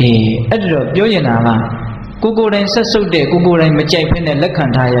အဲ့ဒါတော့ပြောရင်တာကကိုယ်တိုင်ဆက်ဆုပ်တဲ့ကိုယ်တိုင်မကြိုက်ဖ ೇನೆ လက်ခံ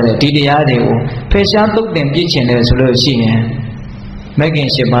ထားရတဲ့ဒီတရားတွေကိုဖယ်ရှားသုတ်တင်ပြည့်ချင်တယ်ဆိုလို့ရှိရင်မဂ်ခင်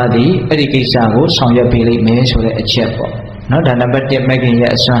7ပါးသည်အဲ့ဒီကိစ္စကိုဆောင်ရွက်ပေးလိမ့်မယ်ဆိုတဲ့အချက်ပေါ့နော်ဒါနံပါတ်1မဂ်ခင်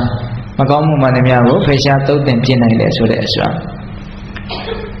ရဲ့အစွမ်းမကောင်းမှုမှန်သမျှကိုဖယ်ရှားသုတ်တင်ပြည့်နိုင်တယ်ဆိုတဲ့အစွမ်း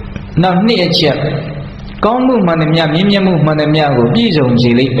နောက်2အချက်ကောင်းမှုမှန်သမျှမြင့်မြတ်မှုမှန်သမျှကိုပြည့်စုံစေ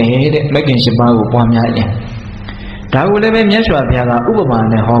လိမ့်မယ်တဲ့မဂ်ခင်7ပါးကိုပွားများရင်ဒါကိုလည်းပဲမြတ်စွာဘုရားကဥပမာ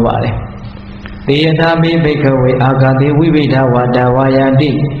နဲ့ဟောပါတယ်သေယထာမိဘိကဝေအာဂတိဝိဘိဓဝါဒဝါယန္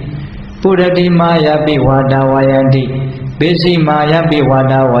တိပုရတိမာယပိဝါဒဝါယန္တိပိစိမာယပိဝါ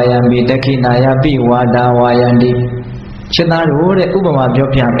ဒဝါယံပိတခိနာယပိဝါဒဝါယန္တိချက်သားတို့တဲ့ဥပမာပြော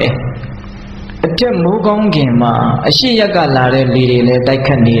ပြမယ်အထက်မိုးကောင်းခင်မှာအရှိရက်ကလာတဲ့လေတွေလည်းတိုက်ခ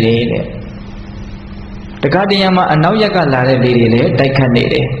တ်နေတယ်တဲ့တခါတရံမှာအနောက်ရက်ကလာတဲ့လေတွေလည်းတိုက်ခတ်နေ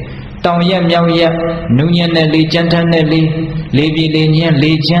တယ်တောင်ရက်မြောက်ရက်နုညံ့တဲ့လေကြမ်းထမ်းတဲ့လေပြေလေညံ့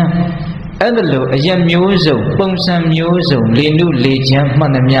လေချမ်းအဲ့ဒါလိုအရက်မျိုးစုံပုံစံမျိုးစုံလေနုလေချမ်းမှ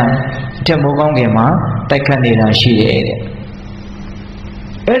န်သမျှအထက်မိုးကောင်းခင်မှာတိုက်ခတ်နေတာရှိတယ်တဲ့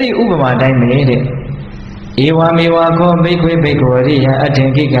အဲ့ဒီဥပမာတိုင်းပဲတဲ့ဧဝမေဝခောဘိက္ခွေဘိက္ခဝရိယအထင်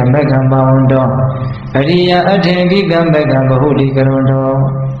ကိကံမက္ကံဘာဝန္တောအရိယအထင်ကိကံမက္ကံဘဟုလိကရွန်တော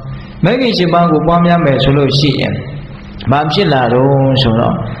မဂ္ဂင်7ပါးကိုပွားများမယ်ဆိုလို့ရှိရင်ဘာဖြစ်လာတော့ဆို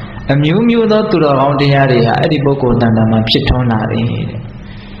တော့အမျိုးမျိုးသောသူတော်ကောင်းတရားတွေဟာအဲ့ဒီပုဂ္ဂိုလ်တန်တမှာဖြစ်ထွန်းလာတယ်တဲ့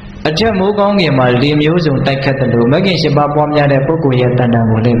အထက်မိုးကောင်းငင်မှာလေမျိုးစုံတိုက်ခတ်တယ်လို့မဂ္ဂင်7ပါးပွားများတဲ့ပုဂ္ဂိုလ်ရဲ့တန်တ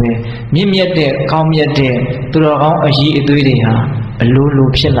ကိုလည်းပဲမြင့်မြတ်တဲ့ကောင်းမြတ်တဲ့သူတော်ကောင်းအကြီးအသွေးတွေဟာအလိုလို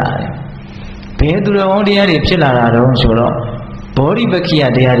ဖြစ်လာတယ်ဘယ်သူတော်ကောင်းတရားတွေဖြစ်လာတာတော့ဆိုတော့ဘောဓိပက္ခိယ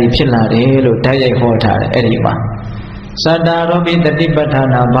တရားတွေဖြစ်လာတယ်လို့ဓာတ်ရိုက်ဟောထားတယ်အဲ့ဒီမှာသတ္တာရောပိတတိပဋ္ဌာ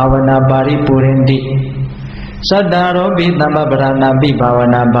နာဘာဝနာပါရိပူရင်တိသတ္တာရောပိသမ္ပပဒနာပိဘာဝ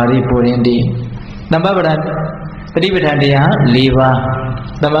နာပါရိပူရင်တိ သမ္ပပဒံပฏิပဒံတရား၄ပါး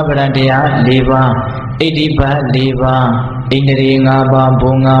သမ္ပပဒံတရား၄ပါးဣတိပတ်၄ပါးဣန္ဒြေ၅ပါး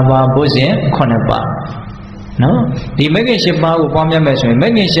ဘုံ၅ပါးဘုဇင်9ပါးနော်ဒီမဂ္ဂင်၈ပါးကိုပွားများမယ်ဆိုရင်မ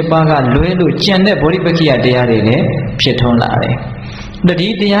ဂ္ဂင်၈ပါးကလွဲလို့ကျန်တဲ့ဗောဓိပက္ခိယတရားတွေလည်းဖြစ်ထွန်းလာတယ်ဒီ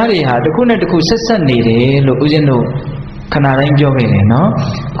တရားတွေဟာတစ်ခုနဲ့တစ်ခုဆက်ဆက်နေတယ်လို့ဦးဇင်းတို့ခဏတိုင်းပြောခဲ့တယ်နော်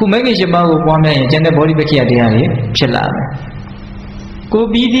အခုမဂ္ဂင်၈ပါးကိုပွားများရင်ကျန်တဲ့ဗောဓိပက္ခိယတရားတွေဖြစ်လာတယ်ကို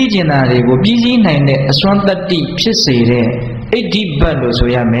ပြီးပြီးကျင်တာတွေကိုပြီးစည်းနိုင်တဲ့အစွမ်းတတ္တိဖြစ်စေတဲ့ဣဋ္ဌိပတ်လို့ဆို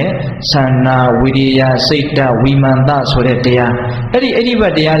ရမယ်သန္နာဝိရိယစိတ်တဝိမာန်တဆိုတဲ့တရားအဲ့ဒီဣဋ္ဌိပ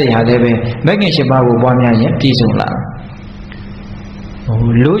တ်တရားတွေဟာလည်းပဲမဂ္ဂင်၈ပါးကိုပွားများရင်ပြည့်စုံလာ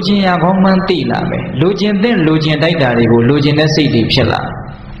လိုချင်ရကောင်းမှန်းသိလာမယ်လိုချင်တဲ့လိုချင်တိုက်တာတွေကိုလိုချင်တဲ့စိတ်တွေဖြစ်လာ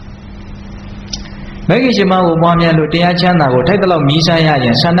မဂ္ဂင်၈ပါးကိုပွားများလို့တရားချမ်းသာကိုထိုက်တဲ့လောက်မြည်စားရရ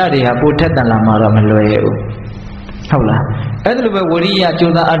င်ဆန္ဒတွေဟာပိုထက်သန်လာမှာတော့မလွယ်ဘူးဟုတ်လားအဲ့ဒါလိုပဲဝရိယ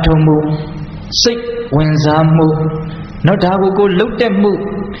ကြိုးစားအထုံးမှုစိတ်ဝင်စားမှုနောက်ဒါကိုလှုပ်တဲ့မှု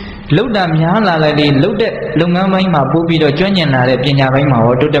လှုပ်တာများလာလိုက်လေလှုပ်တဲ့လုပ်ငန်းပိုင်းမှာပို့ပြီးတော့ကျွမ်းကျင်လာတဲ့ပညာပိုင်းမှာ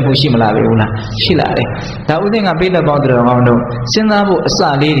ရောတိုးတက်မှုရှိမလားပဲဟုတ်လားရှိလာတယ်ဒါဥစဉ်ကပိဋကပေါင်းတော်ကောင်းတို့စဉ်းစားဖို့အစ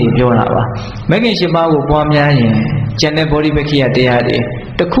လေးတွေပြောတာပါမဂ္ဂင်၈ပါးကိုပွားများရင်ကျန်တဲ့ဗောဓိပက္ခိယတရားတွေ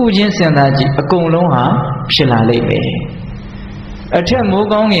တစ်ခုချင်းစဉ်းစားကြည့်အကုန်လုံးဟာဖြစ်လာလိမ့်မယ်အထက်မိုး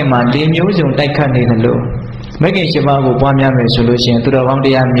ကောင်းငင်မှာဒီမျိုးစုံတိုက်ခတ်နေတယ်လို့မဂ္ဂင်၈ပါးကိုပွားများမယ်ဆိုလို့ရှိရင်သူတော်ကောင်းတ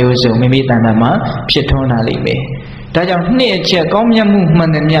ရားမျိုးစုံမိမိတဏ္ဍာမှာဖြစ်ထွန်းလာလိမ့်မယ်ဒါကြောင့်နှစ်အချက်ကောင်းမြတ်မှုမှန်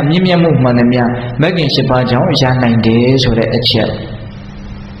သမျှမြင့်မြတ်မှုမှန်သမျှမဂ္ဂင်၈ပါးကြောင့်ရနိုင်တယ်ဆိုတဲ့အချက်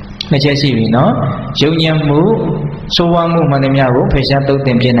နှစ်ချက်ရှိပြီနော်ယုံညံ့မှုဆိုးဝါးမှုမှန်သမျှကိုဖယ်ရှားသုတ်သ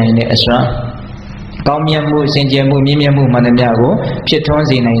င်ပြနိုင်တဲ့အစွမ်းကောင်းမြတ်မှုစင်ကြယ်မှုမြင့်မြတ်မှုမှန်သမျှကိုဖြစ်ထွန်း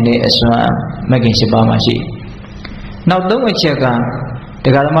စေနိုင်တဲ့အစွမ်းမဂ္ဂင်၈ပါးမှာရှိနောက်သုံးအချက်ကတ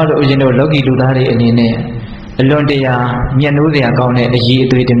ရားဓမ္မတို့ဦးဇင်းတို့လောကီလူသားတွေအနေနဲ့အလွန်တရာမျက်နှိုးစရာကောင်းတဲ့အရေးအ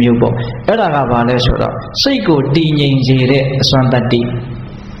သွေးတစ်မျိုးပေါ့အဲ့ဒါကဘာလဲဆိုတော့စိတ်ကိုတည်ငြိမ်စေတဲ့အစွမ်းတတ္တိ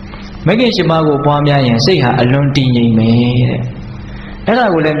မဂ္ဂင်၈ပါးကိုပွားများရင်စိတ်ဟာအလွန်တည်ငြိမ်မယ်တဲ့အဲ့ဒါ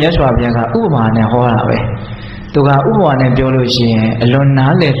ကိုလည်းမြတ်စွာဘုရားကဥပမာနဲ့ဟောတာပဲသူကဥပမာနဲ့ပြောလို့ရှိရင်အလွန်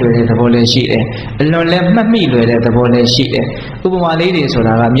နားလည်လွယ်တဲ့သဘောလည်းရှိတယ်အလွန်လည်းမှတ်မိလွယ်တဲ့သဘောလည်းရှိတယ်ဥပမာလေးတွေဆို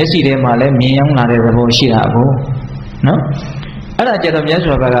တာကမျက်စိထဲမှာလည်းမြင်ရောက်လာတဲ့သဘောရှိတာကိုနော်အဲ့ဒါကြတော့မြတ်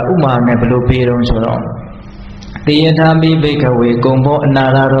စွာဘုရားကဥပမာနဲ့ဘယ်လိုပေးတော့ဆိုတော့တေယထာမိဘိကဝေကုံဘောအနာ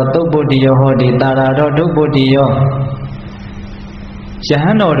ရတောသုတ်ပုတ္တိယောဟောတိတာရတောဒုပုတ္တိယောယဟ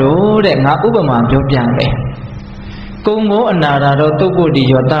န်တော်တို့တဲ့ငါဥပမာပြောပြမယ်ကုံဘောအနာရတောသုတ်ပုတ္တိ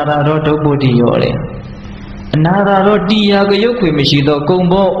ယောတာရတောဒုပုတ္တိယောတဲ့အနာရတောတရားကရုပ်ခွေမရှိသောကုံ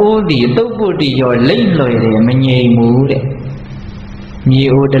ဘောအိုးသည်သုတ်ပုတ္တိယောလိမ့်လွယ်တယ်မငြိမ်ဘူးတဲ့မြေ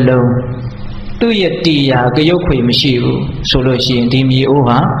အိုးတစ်လုံးသူ့ရဲ့တရားကရုပ်ခွေမရှိဘူးဆိုလို့ရှိရင်ဒီမြေအိုး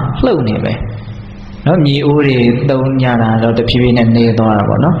ဟာလှုပ်နေပဲနော်မြေအိုးတွေသုံးညတာတော့တဖြည်းဖြည်းနဲ့နေသွားတာ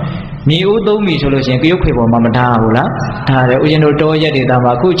ပေါ့နော်မြေအိုးသုံးပြီဆိုလို့ရှိရင်ကရုပ်ခွေပေါ်မှာမထားဘူးလားထားတယ်ဦးဇင်းတို့တောရက်တွေသား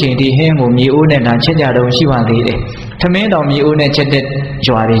မှာအခုချိန်ထိဟင်းကိုမြေအိုးနဲ့ဒါချက်ကြတော့ရှိပါသေးတယ်ထမင်းတော်မြေအိုးနဲ့ချက်တဲ့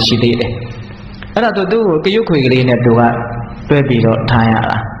ကြွားတွေရှိသေးတယ်အဲ့ဒါသူ့ကိုကရုပ်ခွေကလေးနဲ့သူကတွဲပြီးတော့ထားရ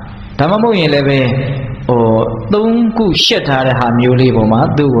တာဒါမှမဟုတ်ရင်လည်းပဲသုံးခုရှက်ထားတဲ့ဟာမျိုးလေးပေါ်မှာ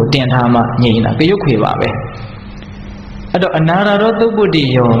သူ့ကိုတင်ထားမှငြိမ်တာကရုပ်ခွေပါပဲအဲ့တော့အနာရတောသုတ်ပုတ္တိ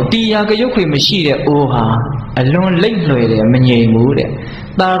ယောတရားကရုပ်ခွေမရှိတဲ့အိုးဟာအလွန်လိမ့်လွယ်တယ်မငြိမ်ဘူးတဲ့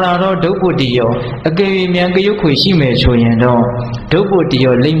တာရတောဒုပုတ္တိယောအကယ်၍မြန်ကရုပ်ခွေရှိမယ်ဆိုရင်တော့ဒုပုတ္တိ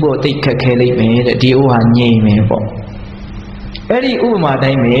ယောလိမ့်ဖို့သိခက်ခဲလိမ့်မယ်တဲ့ဒီအိုးဟာငြိမ်မယ်ပေါ့အဲ့ဒီဥပမာ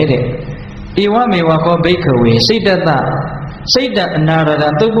တိုင်းပဲတဲ့ဧဝမေဝခောဘိက္ခဝေစိတ်တတစိတ်တအနာရတ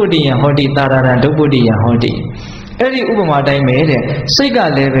သုတ်ပုတ္တိယဟောတိတာရတဒုပုတ္တိယဟောတိအဲ့ဒီဥပမာတိုင်းပဲတဲ့စိတ်က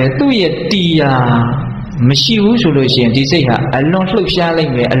လည်းပဲသူ့ရဲ့တရားမရှိဘူးဆိုလို့ရှိရင်ဒီစိတ်ဟာအလွန်လှုပ်ရှားလိ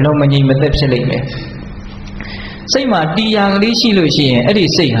မ့်မယ်အလွန်မငြိမ်မသက်ဖြစ်လိမ့်မယ်စိတ်မှာတရားကလေးရှိလို့ရှိရင်အဲ့ဒီ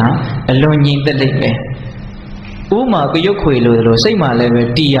စိတ်ဟာအလွန်ငြိမ်သက်လိမ့်မယ်ဥမာကရုပ်ခွေလို့စိတ်မှာလည်းပဲ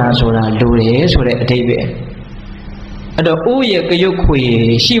တရားဆိုတာလိုတယ်ဆိုတဲ့အဓိပ္ပာယ်အဲ့တော့ဥရဲ့ကရုပ်ခွေ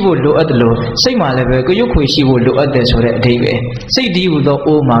ရှိဖို့လိုအပ်တယ်လို့စိတ်မှာလည်းပဲကရုပ်ခွေရှိဖို့လိုအပ်တယ်ဆိုတဲ့အဓိပ္ပာယ်စိတ်ဒီဟူသော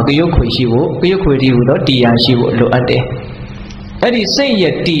ဥမှာကရုပ်ခွေရှိဖို့ကရုပ်ခွေဒီဟူသောတရားရှိဖို့လိုအပ်တယ်အဲ့ဒီစိတ်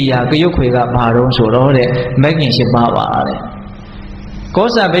ရဲ့တရားကရုပ်ခွေကဘာတော့ဆိုတော့တဲ့မဂ္ဂင်၈ပါးပါတဲ့ကော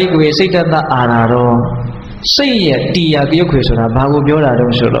ဇဘိကဝေစိတ်တတအာရတောစိတ်ရဲ့တရားကရုပ်ခွေဆိုတာဘာကိုပြောတာ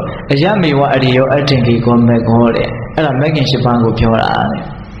တော့ဆိုတော့အယမေဝအရိယောအထင်ကြီးကောမေကောတဲ့အဲ့ဒါမဂ္ဂင်၈ပါးကိုပြောတာတဲ့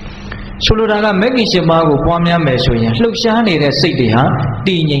ဆိုလိုတာကမဂ္ဂင်၈ပါးကိုပွားများမယ်ဆိုရင်လှုပ်ရှားနေတဲ့စိတ်တွေဟာတ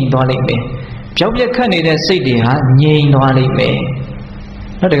ည်ငြိမ်သွားလိမ့်မယ်ပြောက်ပြက်ခတ်နေတဲ့စိတ်တွေဟာငြိမ်သွားလိမ့်မယ်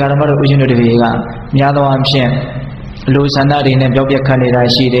နော်တရားဓမ္မတို့ဦးဇင်းတို့တပည့်ကများသောအားဖြင့် လူဆန္ဒတွေနဲ့ပြောပြခတ်နေတာ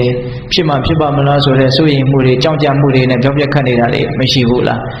ရှိတယ်ဖြစ်မှဖြစ်ပါမလားဆိုတဲ့စိုးရိမ်မှုတွေကြောက်ကြမှုတွေနဲ့ပြောပြခတ်နေတာတွေမရှိဘူး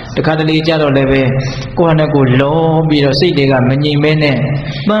လားတခါတလေကြတော့လည်းပဲကိုယ့်ဟာနဲ့ကိုယ်လောပြီးတော့စိတ်တွေကမငြိမ်မဲနဲ့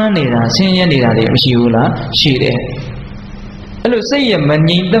ပန်းနေတာဆင်းရဲနေတာတွေမရှိဘူးလားရှိတယ်အဲ့လိုစိတ်ရဲ့မ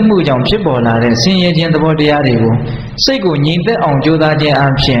ငြိမ်သက်မှုကြောင့်ဖြစ်ပေါ်လာတဲ့ဆင်းရဲခြင်းသဘောတရားတွေကိုစိတ်ကိုငြိမ်သက်အောင်ကြိုးစားခြင်းအ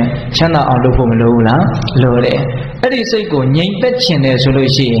ပြင်ချမ်းသာအောင်လုပ်ဖို့မလိုဘူးလားလိုတယ်အဲ့ဒီစိတ်ကိုငြိမ်သက်ခြင်းနဲ့ဆိုလို့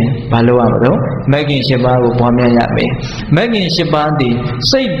ရှိရင်ဘာလုပ်ရမလို့မဂ်ကင်၈ပါးကိုပွားများရမယ်မဂ်ကင်၈ပါးသည်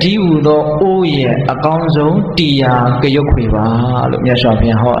စိတ်ဒီဟူသောအိုးရဲ့အကောင်းဆုံးတရားကြွခွေပါလို့မြတ်စွာဘု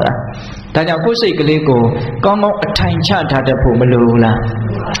ရားဟောတာဒါကြောင့်ကိုယ်စိတ်ကလေးကိုကောင်းကောင်းအထိုင်ချထားတတ်ဖို့မလိုဘူးလား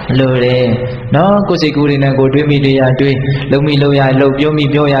လိုတယ်နော်ကိုယ်စိတ်ကိုယ်နဲ့ကိုယ်တွေးမိတရားတွေးလုံမိလုံရလုံပြောမိ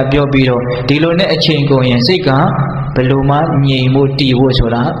ပြောရပြောပြီးတော့ဒီလိုနဲ့အချိန်ကုန်ရင်စိတ်ကဘယ်လိုမှငြိမ်ဖို့တည်ဖို့ဆို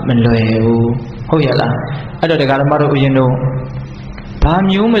တာမလွယ်ဘူးဟုတ်ရလားအဲ့တော့တရားဓမ္မတို့ဦးဇင်းတို့ဘာ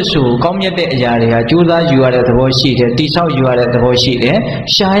မျိုးမဆိုကောင်းမြတ်တဲ့အရာတွေကကြိုးစားယူရတဲ့သဘောရှိတယ်တိဆောက်ယူရတဲ့သဘောရှိတယ်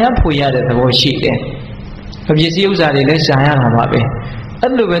ရှာရဖွေရတဲ့သဘောရှိတယ်ပစ္စည်းဥစ္စာတွေလည်းရှာရတာပါပဲ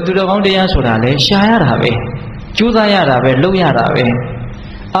အဲ့လိုပဲသူတော်ကောင်းတရားဆိုတာလည်းရှာရတာပဲကြိုးစားရတာပဲလုပ်ရတာပဲ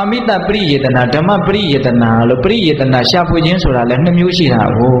အာမိတပရိယေတနာဓမ္မပရိယေတနာလို့ပရိယေတနာရှာဖွေခြင်းဆိုတာလည်းနှစ်မျိုးရှိတာ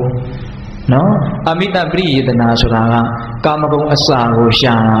ကိုနော်အာမိတပရိယေတနာဆိုတာကကာမဂုဏ်အစာကို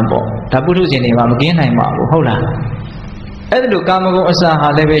ရှာတာပေါ့ဒါပုထုဇဉ်တွေမှာမကင်းနိုင်ပါဘူးဟုတ်လားအဲ့ဒါလိုကာမဂုဏ်အစာဟာ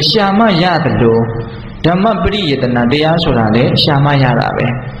လည်းပဲရှာမရတယ်လို့ဓမ္မပရိယေတနာတရားဆိုတာလည်းရှာမရတာပဲ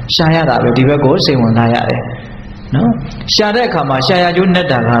ရှာရတာပဲဒီဘက်ကိုစိတ်ဝင်စားရတယ်နော်ရှာတဲ့အခါမှာရှာရကျိုးနဲ့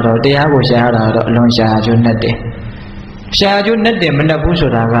တာကတော့တရားကိုရှာရတာတော့အလွန်ရှာရကျိုးနဲ့တယ်ရှာရကျိုးနဲ့တယ်မနဲ့ဘူး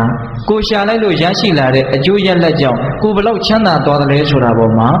ဆိုတာကကိုရှာလိုက်လို့ရရှိလာတဲ့အကျိုးရလဒ်ကြောင့်ကိုဘယ်လောက်ချမ်းသာသွားတယ်လဲဆိုတာ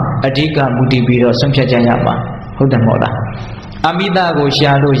ပေါ်မှာအဓိကမူတည်ပြီးတော့ဆုံးဖြတ်ကြရမှာဟုတ်တယ်မဟုတ်လားအမိတကို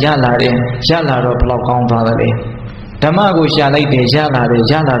ရှာလို့ရလာတယ်ရလာတော့ဘယ်လောက်ကောင်းသွားတယ်လဲဓမ္မကိုရှာလိုက်တယ်ရလာတယ်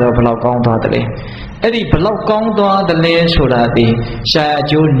ရလာတော့ဘယ်လောက်ကောင်းသွားတယ်လဲအဲ့ဒီဘယ်လောက်ကောင်းသွားတယ်လဲဆိုတာဒီရှာရ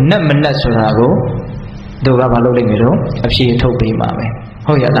ကျိုးနဲ့မနဲ့ဆိုတာကိုသူကမလုပ်လိမ့်မယ်တော့အဖြေထုတ်ပေးပါမယ်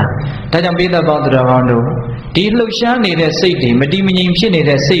ဟုတ်ရလားဒါကြောင့်ပိဿပေါင်းတော်ကောင်းတို့ဒီလှုပ်ရှားနေတဲ့စိတ်တွေမတည်မငြိမ်ဖြစ်နေ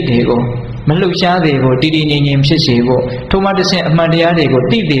တဲ့စိတ်တွေကိုမလှုပ်ရှားသေးကိုတည်တည်ငြိမ်ငြိမ်ဖြစ်စေဖို့ထိုမှတစ်ဆင့်အမှန်တရားတွေကို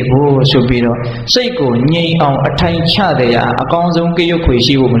သိသိဖို့ဆိုပြီးတော့စိတ်ကိုငြိမ်အောင်အထိုင်ချတဲ့အကောင်းဆုံးကြွခွေ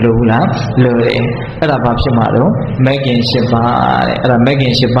ရှိဖို့မလိုဘူးလားလိုတယ်အဲ့ဒါဘာဖြစ်မှာတော့မဂ်ကင်၈ပါးတဲ့အဲ့ဒါမဂ်က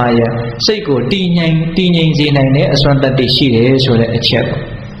င်၈ပါးရဲ့စိတ်ကိုတည်ငြိမ်စေနိုင်တဲ့အစွမ်းတတ္တိရှိတယ်ဆိုတဲ့အချက်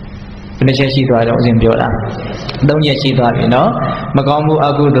ပေါ့ဘယ်နှချက်ရှိသွားတော့အရင်ပြောတာ၃ချက်ရှိသွားပြီနော်မကောင်းမှုအ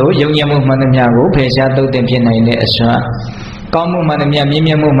ကုသိုလ်ယုံကြည်မှုမှန်သမျှကိုဖယ်ရှားသုတ်သင်ဖြစ်နိုင်တဲ့အစွမ်းကောင်းမှုမှန်သမျှမြင့်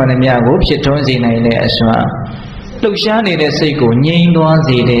မြတ်မှုမှန်သမျှကိုဖြစ်ထွန်းစေနိုင်တဲ့အစွမ်းလှုပ်ရှားနေတဲ့စိတ်ကိုငြိမ်သွား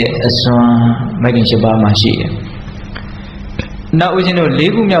စေတဲ့အစွမ်းမဂ်ကင်၈ပါးမှာရှိတယ်နောက်ဦးဇင်းတို့၄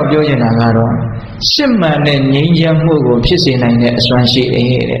ခုမြောက်ပြောချင်တာကတော့ရှစ်မှန်တဲ့ငြိမ်းချမ်းမှုကိုဖြစ်စေနိုင်တဲ့အစွမ်းရှိတ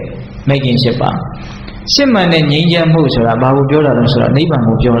ယ်တဲ့မဂ်ကင်၈ပါးရှစ်မှန်တဲ့ငြိမ်းချမ်းမှုဆိုတာဘာကိုပြောတာလဲဆိုတော့နိဗ္ဗာန်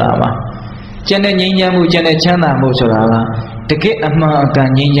ကိုပြောတာပါကျန်တဲ့ငြိမ်းချမ်းမှုကျန်တဲ့ချမ်းသာမှုဆိုတာကတကယ်အမှန်အကန်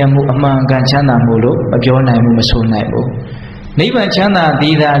ငြိမ်းချမ်းမှုအမှန်အကန်ချမ်းသာမှုလို့မပြောနိုင်ဘူးမဆိုနိုင်ဘူးနိဗ္ဗာန်ချမ်းသာတ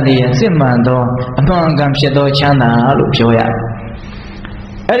ည်တာလေစစ်မှန်သောအမှန်အကန်ဖြစ်သောချမ်းသာလို့ပြောရတယ်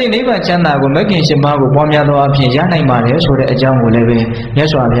အဲ့ဒီနိဗ္ဗာန်ချမ်းသာကိုမဂ်ကင်၈ပါးကိုပွားများသောအဖြစ်ရနိုင်ပါတယ်ဆိုတဲ့အကြောင်းကိုလည်းပဲမြတ်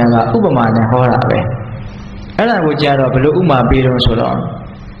စွာဘုရားကဥပမာနဲ့ဟောတာပဲအဲ့ဒါကိုကြားတော့ဘယ်လိုဥပမာပေးတော့ဆိုတော့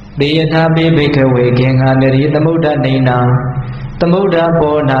ဘေယထာပိဘိကဝေကင်္ဂာနရိသမုဒ္ဒနေနာသမုဒ္ဒ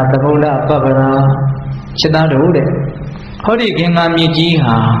ဘောနာသမုဒ္ဒပပ္ပရာစိတ္တတို့တဲ့ဟောဒီကင်္ဂာမြေကြီး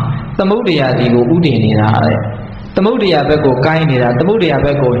ဟာသမုဒ္ဒရာဒီကိုဥတည်နေတာတဲ့သမုဒ္ဒရာဘက်ကိုကိုင်းနေတာသမုဒ္ဒရာဘ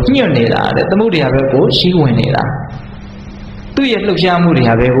က်ကိုညှွတ်နေတာတဲ့သမုဒ္ဒရာဘက်ကိုရှိဝင်နေတာသူ့ရဲ့လှုပ်ရှားမှုတွေ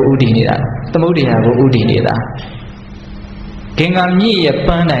ဟာဘယ်ကိုဥတည်နေတာသမုဒ္ဒရာကိုဥတည်နေတာကင်္ဂာမြေရဲ့ပ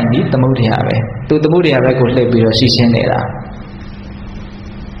န်းတိုင်ဒီသမုဒ္ဒရာပဲသူသမုဒ္ဒရာဘက်ကိုလှည့်ပြီးတော့စီးဆင်းနေတာ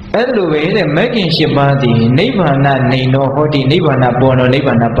အဲ့လိုပဲတဲ့မဂ်ကင်၈ပါးသည်နိဗ္ဗာန်နေသောဟောတိနိဗ္ဗာန်ပေါ်သောနိဗ္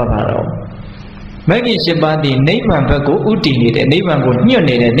ဗာန်ပပ္ပရောမဂ်ကင်၈ပါးသည်နိဗ္ဗာန်ဘက်ကိုဥတည်နေတယ်နိဗ္ဗာန်ကိုညှွတ်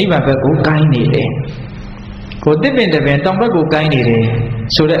နေတယ်နိဗ္ဗာန်ဘက်ကိုကိုင်းနေတယ်ကိုတစ်ပင်တစ်ပင်တောင်ဘက်ကိုကိုင်းနေတယ်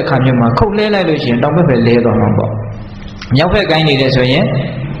ဆိုတဲ့အခါမျိုးမှာခုတ်လဲလိုက်လို့ရှိရင်တောင်ဘက်ပဲလဲသွားမှာပေါ့မြောက်ဘက်ကိုင်းနေတယ်ဆိုရင်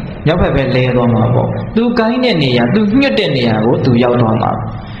မြောက်ဘက်ပဲလဲသွားမှာပေါ့သူကိုင်းတဲ့နေရာသူညှွတ်တဲ့နေရာကိုသူရောက်သွားမှာ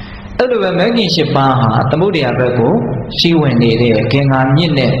အဲ့လိုပဲမဂ်ကင်၈ပါးဟာသမုဒ္ဒရာဘက်ကိုရှိဝင်နေတဲ့ကင်္ဂါမြ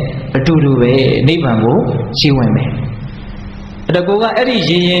င့်နဲ့အတူတူပဲနိဗ္ဗာန်ကိုရှိဝင်မယ်အဲ့ဒါကအဲ့ဒီ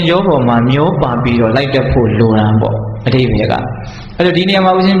ရေရင်ရောပေါ်မှာမျောပါပြီးတော့လိုက်တက်ဖို့လိုတာပေါ့အတိပ္ပယ်ကအဲ့တော့ဒီနေရာ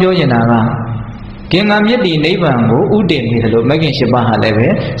မှာဦးဇင်းပြောချင်တာကကင်္ဂါမြင့်ဒီနိဗ္ဗာန်ကိုဥတည်နေတယ်လို့မဂ်ကင်၈ပါးဟာလည်းပဲ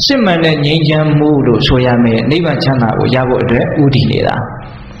စစ်မှန်တဲ့ငြိမ်းချမ်းမှုလို့ဆိုရမယ်နိဗ္ဗာန်ချမ်းသာကိုရဖို့အတွက်ဥတည်နေတာ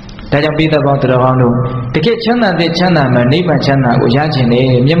ဒါကြောင့်ပိဿပေါင်းတော်ကောင်းတို့တကယ်ချမ်းသာတဲ့ချမ်းသာမှနိဗ္ဗာန်ချမ်းသာကိုရခြင်းနဲ့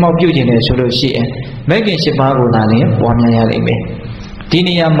မျက်မှောက်ပြုခြင်းနဲ့ဆိုလို့ရှိရင်မဂ်ကင်၈ပါးကိုသာလျှင်ပွားများရလိမ့်မယ်ဒီ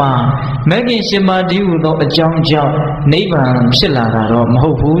နေရာမှာ မဲခင်ရှင်ပါတိဟုသောအကြောင်းကြောင့်နိဗ္ဗာန်ဖြစ်လာတာတော့မဟု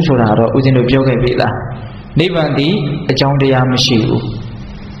တ်ဘူးဆိုတာတော့ဦးဇင်းတို့ပြောခဲ့ပြီလားနိဗ္ဗာန်ဒီအကြောင်းတရားမရှိဘူး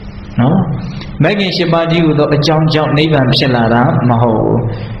နော်မဲခင်ရှင်ပါတိဟုသောအကြောင်းကြောင့်နိဗ္ဗာန်ဖြစ်လာတာမဟုတ်ဘူး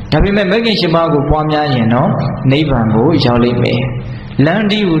ဒါပေမဲ့မဲခင်ရှင်ပါကိုပွားများရင်တော့နိဗ္ဗာန်ကိုရောက်လိမ့်မယ်လမ်း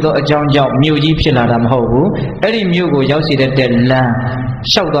ဒီဟုသောအကြောင်းကြောင့်မြို့ကြီးဖြစ်လာတာမဟုတ်ဘူးအဲ့ဒီမြို့ကိုရောက်စီတဲ့လမ်း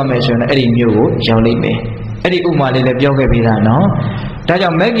လျှောက်သွားမယ်ဆိုရင်အဲ့ဒီမြို့ကိုရောက်လိမ့်မယ်အဲ့ဒီဥမာလေးလည်းပြောခဲ့ပြီးသားနော်ဒါကြော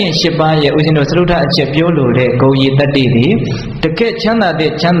င့်မဂ်ခင်၈ပါးရဲ့ဦးဇင်းတို့သရုပ်ထအချက်ပြောလို့တဲ့ဂုဏ်ရည်တတ္တိတွေတကယ်ချမ်းသာ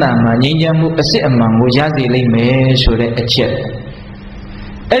တဲ့ချမ်းသာမှာငြိမ်းချမ်းမှုအစစ်အမှန်ကိုရစေလိမ့်မယ်ဆိုတဲ့အချက်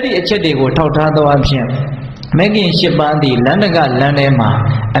အဲ့ဒီအချက်တွေကိုထောက်ထားသောအဖြစ်မဂ်ခင်၈ပါးသည်လမ်းတကလမ်းထဲမှာ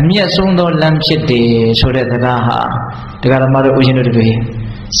အမျက်ဆုံးသောလမ်းဖြစ်တယ်ဆိုတဲ့စကားဟာတရားဓမ္မတို့ဦးဇင်းတို့တွေ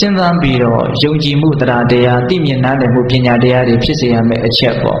စဉ်းစားပြီးတော့ယုံကြည်မှုတရားတရားသိမြင်နားလည်မှုပညာတရားတွေဖြစ်စေရမယ့်အချ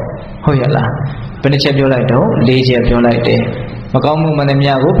က်ပေါ့ဟုတ်ရလားဘယ်နှချက်ပြောလိုက်တော့၄ချက်ပြောလိုက်တယ်မကောင်းမှုမှန်သ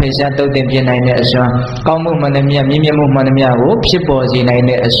မျှကိုဖယ်ရှားတုတ်တင်ပြနိုင်တဲ့အစွမ်းကောင်းမှုမှန်သမျှမြင့်မြတ်မှုမှန်သမျှကိုဖြစ်ပေါ်စေနိုင်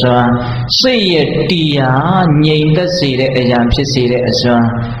တဲ့အစွမ်းစိတ်ရဲ့တရားငြိမ်သက်စေတဲ့အရာဖြစ်စေတဲ့အစွမ်း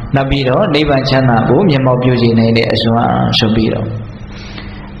နောက်ပြီးတော့နိဗ္ဗာန်ချမ်းသာကိုမျက်မှောက်ပြုစေနိုင်တဲ့အစွမ်းဆိုပြီးတော့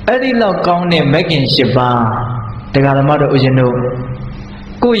အဲ့ဒီလောက်ကောင်းတဲ့မဂ်ခင်၈ပါးတရားဓမ္မတို့ဦးဇင်းတို့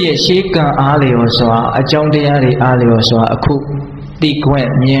ကိုယ့်ရဲ့ရှေးကံအားလျော်စွာအကြောင်းတရားတွေအားလျော်စွာအခုသိခွင့်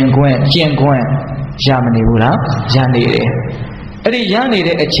မြင်ခွင့်ကျင့်ခွင့်ရမနေဘူးလားရနေတယ်အဲ့ဒီရနေ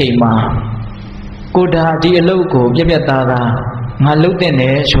တဲ့အချိန်မှာကိုဒါဒီအလုပ်ကိုပြက်ပြက်သားသားငါလုပ်တဲ့န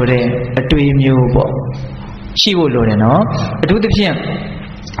ယ်ဆိုတဲ့အတွေ့မျိုးပေါ့ရှိဖို့လိုတယ်နော်အထူးသဖြင့်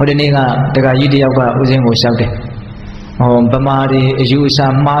ဟိုဒီနေ့ကတက္ကကြီးတယောက်ကဦးစင်းကိုလျှောက်တယ်ဟောဗမာတွေအယူအဆ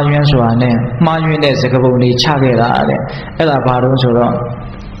မှားယွင်းစွာနဲ့မှားယွင်းတဲ့စကားပုံတွေချခဲ့တာတဲ့အဲ့ဒါဘာလို့ဆိုတော့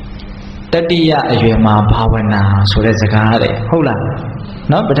တတိယအရွယ်မှာဘာဝနာဆိုတဲ့စကားတဲ့ဟုတ်လား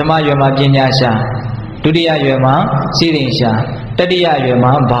နော်ပထမအရွယ်မှာပညာရှာဒုတိယအရွယ်မှာစိရိရှာတတိယအရွယ်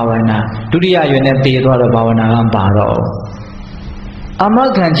မှာဘာဝနာဒုတိယအရွယ်နဲ့တည်သွားတော့ဘာဝနာကပါတော့အမ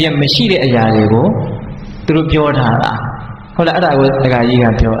ခံခြင်းမရှိတဲ့အရာတွေကိုသူတို့ပြောထားတာဟုတ်လားအဲ့ဒါကိုတက္ကကြီးက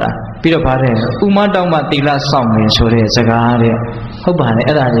ပြောတာပြီးတော့ဗါတဲ့ဥမတောင်းမှသီလဆောင်မယ်ဆိုတဲ့စကားတဲ့ဟုတ်ပါလေ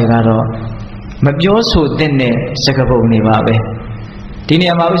အဲ့ဒါတွေကတော့မပြောဆိုတဲ့စကားပုံတွေပါပဲဒီနေ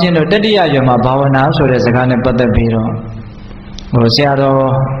ရာမှာဦးဇင်းတို့တတိယရွယ်မှာဘာဝနာဆိုတဲ့စကားနဲ့ပတ်သက်ပြီးတော့ဟိုဆရာတော်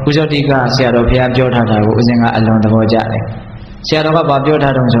ဦးဇောတိကဆရာတော်ဘုရားပြောထားတာကိုဦးဇင်းကအလွန်သဘောကျတယ်ဆရာတော်ကဘာပြော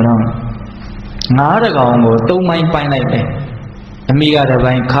ထားတုံးဆိုတော့ငါးတကောင်ကို၃ပိုင်းပိုင်းလိုက်တယ်အမိကတစ်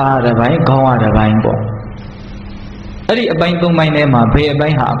ပိုင်းခါးတစ်ပိုင်းခေါင်းကတစ်ပိုင်းပေါ့အဲ့ဒီအပိုင်း၃ပိုင်းထဲမှာဘယ်အပို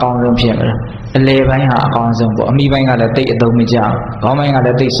င်းဟာအကောင်းဆုံးဖြစ်မလဲအလယ်ပိုင်းဟာအကောင်းဆုံးပေါ့အမိပိုင်းကလည်းတိတ်အသုံးမကျခေါင်းပိုင်းကလ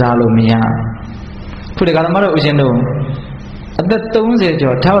ည်းတိတ်စားလို့မရခုဒီကလည်းမတို့ဦးဇင်းတို့အသက်30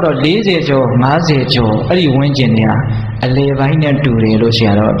ကျော်ထားတော့40ကျော်50ကျော်အဲ့ဒီဝန်းကျင်နေဟာအလေပိုင်းနဲ့တူတယ်လို့ဆ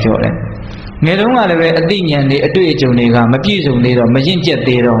ရာတော်ပြောတယ်ငယ်တုန်းကလည်းပဲအသိဉာဏ်တွေအတွေ့အကြုံတွေကမပြည့်စုံသေးတော့မရင့်ကျက်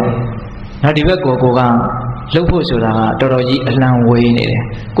သေးတော့နောက်ဒီဘက်ကိုကလှုပ်ဖို့ဆိုတာကတော်တော်ကြီးအလံဝေးနေတယ်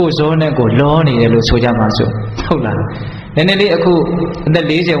ကိုယ်စောနဲ့ကိုလောနေတယ်လို့ဆိုကြပါစို့ဟုတ်လားနည်းနည်းလေးအခုအသက်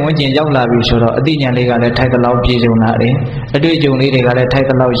40ဝန်းကျင်ရောက်လာပြီဆိုတော့အသိဉာဏ်လေးကလည်းထိုက်တလောက်ပြည့်စုံလာတယ်အတွေ့အကြုံလေးတွေကလည်းထိုက်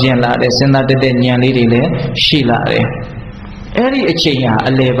တလောက်ရင့်လာတယ်စဉ်းစားတတ်တဲ့ဉာဏ်လေးတွေလည်းရှိလာတယ်အဲ့ဒီအချိန်ဟာ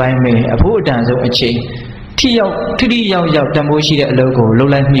အလယ်ပိုင်းပဲအဖို့အတန်ဆုံးအချိန်ထိရောက်တန်ဖိုးရှိတဲ့အလုပ်ကိုလု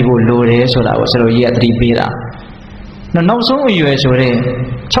ပ်လိုက်မိဖို့လိုတယ်ဆိုတာကိုဆရာတော်ကြီးကသတိပေးတာနောက်ဆုံးအရွယ်ဆိုတဲ့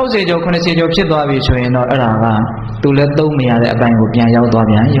60ကျော်80ကျော်ဖြစ်သွားပြီဆိုရင်တော့အဲ့ဒါကသူလည်းသုံးမရတဲ့အပိုင်းကိုပြန်ရောက်သွား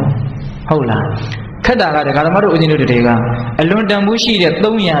ပြန်ရောဟုတ်လားခက်တာကဒကာဓမ္မတို့ဦးဇင်းတို့တွေကအလွန်တန်ဖိုးရှိတဲ့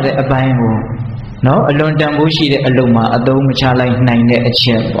သုံးရတဲ့အပိုင်းကိုနော်အလွန်တန်ဖိုးရှိတဲ့အလုပ်မှာအသုံးမချလိုက်နိုင်တဲ့အချ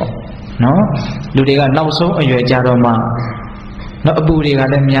က်ပေါ့နော်လူတွေကနောက်ဆုံးအရွယ်ကြတော့မှနော်အပူတွေက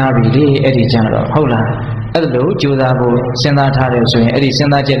လည်းများပြီလေအဲ့ဒီကြတော့ဟုတ်လားအဲ့လိုကြိုးစားဖို့စဉ်းစားထားတယ်ဆိုရင်အဲ့ဒီစ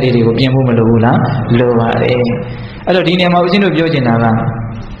ဉ်းစားချက်လေးတွေကိုပြင်ဖို့မလိုဘူးလားလိုပါတယ်အဲ့တော့ဒီနေရာမှာဦးဇင်းတို့ပြောချင်တာက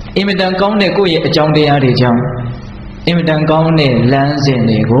အင်မတန်ကောင်းတဲ့ကိုယ့်ရဲ့အကြောင်းတရားတွေကြောင့်အင်မတန်ကောင်းတဲ့လမ်းစဉ်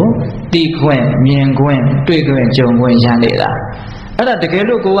တွေကိုသိခွင့်မြင်ခွင့်တွေ့ခွင့်ကြုံခွင့်ရနေတာအဲ့ဒါတကယ်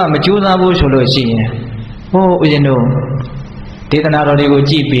လို့ကိုကမကြိုးစားဖို့ဆိုလို့ရှိရင်ဟိုဦးဇင်းတို့ဒေသနာတော်တွေကို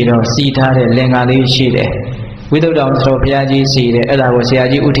ကြည့်ပြီးတော့စီးထားတဲ့လင်္ကာလေးရှိတယ်ဝိသုဒ္ဓောင်တော်ဘုရားကြီးစီတယ်အဲ့ဒါကိုဆရာ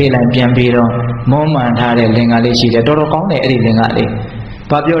ကြီးဥထေးလိုက်ပြန်ပြီးတော့မွမ်းမံထားတဲ့လင်္ကာလေးရှိတယ်တော်တော်ကောင်းတယ်အဲ့ဒီလင်္ကာလေး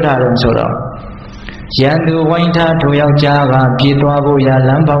ဘာပြောထားတော့ဆိုတော့ရန်သူဝိုင်းထားထိုယောက်ျားကပြေးသွားဖို့ရလ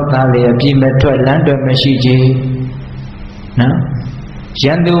မ်းပေါက်သားလေပြေးမထွက်လမ်းတွေမရှိကြီးနော်ရ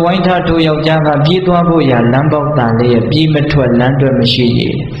န်သူဝိုင်းထားထိုယောက်ျားကပြေးသွားဖို့ရလမ်းပေါက်သားလေပြေးမထွက်လမ်းတွေမရှိ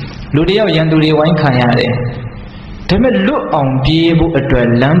ကြီးလူတယောက်ရန်သူတွေဝိုင်းခံရတယ်ဒါပေမဲ့လွတ်အောင်ပြေးဖို့အတွက်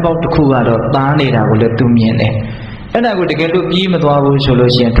လမ်းပေါက်တစ်ခုကတော့သားနေတာကိုလည်းသူမြင်တယ်အဲ့ဒါကိုတကယ်လို့ပြေးမသွားဘူးဆို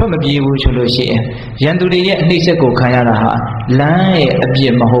လို့ရှိရင်ထွက်မပြေးဘူးဆိုလို့ရှိရင်ရန်သူတွေရဲ့အနှိမ့်ဆက်ကိုခံရတာဟာလမ်းရဲ့အပြ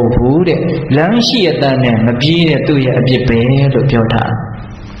စ်မဟုတ်ဘူးတဲ့လမ်းရှိရတဲ့နဲ့မပြေးတဲ့သူ့ရဲ့အပြစ်ပဲလို့ပြောထား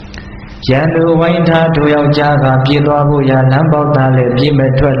ရန်သူဝိုင်းထားထိုယောက်ျားကပြေးသွားဖို့ရာလမ်းပေါက်သားလေပြေး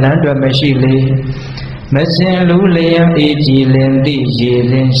မဲ့ထွက်လမ်းတွက်မရှိလေမစင်လူလျံအေးကြည်လင်သည့်ရေ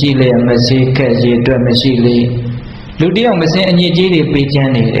လင်းရှိလေမစေခက်ရေတွက်မရှိလေလူတယောက်မစင်အညစ်အကြေးတွေပေးချ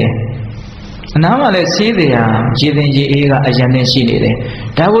မ်းနေတယ်အနားမှာလည်းဆေးတရားရေသင်ရေအေးကအရင်နဲ့ရှိနေတယ်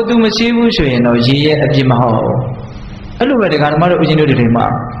ဒါကို तू မဆေးဘူးဆိုရင်တော့ရေရဲ့အပြစ်မဟုတ်ဘူးအဲ့လိုပဲဒကာဓမ္မတို့ဦးဇင်းတို့တွေမှာ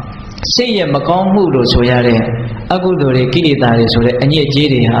စိတ်ရဲ့မကောင်းမှုလို့ဆိုရတဲ့အကုသိုလ်တွေကိလေသာတွေဆိုတဲ့အညစ်အကြေး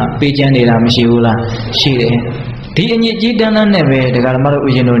တွေဟာပေးချမ်းနေတာမရှိဘူးလားရှိတယ်ဒီအညစ်အကြေးတန်းတန်းနဲ့ပဲဒကာဓမ္မတို့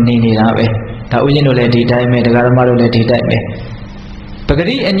ဦးဇင်းတို့နေနေတာပဲဒါဦးဇင်းတို့လည်းဒီတိုင်းပဲဒကာဓမ္မတို့လည်းဒီတိုင်းပဲပဂ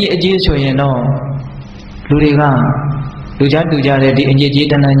တိအညစ်အကြေးဆိုရင်တော့လူတွေကလူကြားတူကြတဲ့ဒီအညစ်အကြေး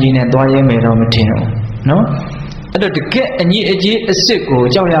တန်းတန်းကြီးနဲ့သွားရဲမယ်တော့မထင်ဘူးနော်အဲ့တော့တကယ်အညစ်အကြေးအစ်စ်ကို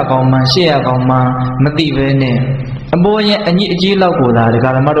ကြောက်ရကောင်းမှရှေ့ရကောင်းမှမသိပဲနဲ့အပေါ်ရဲ့အညစ်အကြေးလောက်ကိုသာဒကာ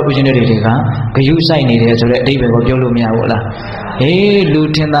ဓမ္မတို့ဦးဇင်းတွေကဂယုဆိုင်နေတယ်ဆိုတဲ့အဓိပ္ပာယ်ကိုပြောလို့မရဘူးလားဟေးလူ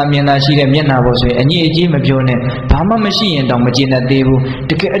ထင်သာမြင်သာရှိတဲ့မျက်နှာပေါ်ဆိုရင်အညစ်အကြေးမပြောနဲ့ဘာမှမရှိရင်တောင်မကျေနပ်သေးဘူး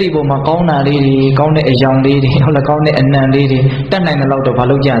တကယ်အဲ့ဒီပေါ်မှာကောင်းတာလေးတွေကောင်းတဲ့အယောင်လေးတွေဟုတ်လားကောင်းတဲ့အနံလေးတွေတတ်နိုင်တဲ့လောက်တော့ဘာ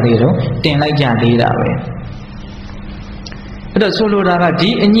လို့ကြသေးတော့တင်လိုက်ကြသေးတာပဲအဲ့တော့ဆိုလိုတာကဒီ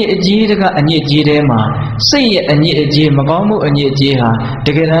အညစ်အကြေးကအညစ်အကြေးထဲမှာစိတ်ရဲ့အညစ်အကြေးမကောင်းမှုအညစ်အကြေးဟာတ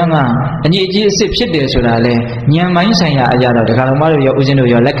ကယ်တမ်းကအညစ်အကြေးအစ်စ်ဖြစ်တယ်ဆိုတာလေဉာဏ်ပိုင်းဆိုင်ရာအရာတော့ဒကာတော်မတို့ရောဦးဇင်းတို့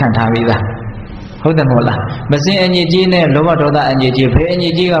ရောလက်ခံထားပြီးသားဟုတ်တယ်မဟုတ်လားမစင်အညစ်အကြေးနဲ့လောဘဒေါသအညစ်အကြေးဘယ်အည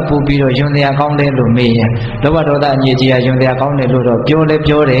စ်အကြေးကပို့ပြီးတော့ယွန်တရားကောင်းတယ်လို့မေးရင်လောဘဒေါသအညစ်အကြေးကယွန်တရားကောင်းတယ်လို့တော့ပြောလဲ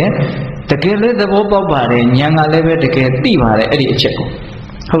ပြောတယ်တကယ်လည်းသဘောပေါက်ပါတယ်ဉာဏ်ကလည်းပဲတကယ်သိပါတယ်အဲ့ဒီအချက်ကို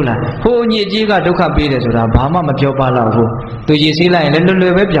ဟုတ်လားဟိုအညစ်အကြေးကဒုက္ခပေးတယ်ဆိုတာဘာမှမပြောပါတော့ဘူးသူရေဆေးလိုက်ရင်လည်းလွယ်လွ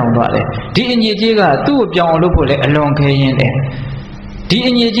ယ်ပဲပြောင်းသွားတယ်ဒီအညစ်အကြေးကသူ့ကိုပြောင်းအောင်လုပ်ဖို့လည်းအလွန်ခဲရင်းတယ်ဒီ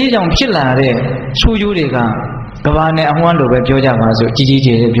အညစ်အကြေးကြောင့်ဖြစ်လာတဲ့ဆူကျိုးတွေကကဘာနဲ့အမွှမ်းလိုပဲပြောကြပါစို့ကြီးကြီးကျ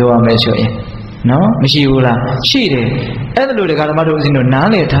ယ်ကျယ်ပြောရမယ်ဆိုရင်နော်မရှိဘူးလားရှိတယ်အဲ့ဒါလိုဒကာဓမ္မတို့ဦးဇင်းတို့နား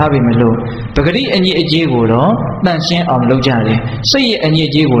လည်ထားပြီမလို့ပဂတိအညစ်အကြေးကိုတော့တန့်ရှင်းအောင်လုပ်ကြတယ်စိတ်ရဲ့အညစ်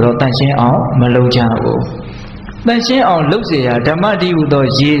အကြေးကိုတော့တန့်ရှင်းအောင်မလုပ်ကြဘူးတန်ရှင်းအောင်လုပ်เสียဓမ္မတိဟုသော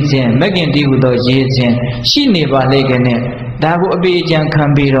ရေးခြင်းမဂ္ဂင်တိဟုသောရေးခြင်းရှိနေပါလေကနဲ့ဒါကိုအပေအကျံခံ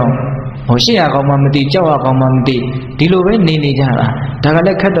ပြီးတော့ဟိုရှေ့ရကောင်းမှမသိကြောက်ရကောင်းမှမသိဒီလိုပဲနေနေကြတာဒါကလ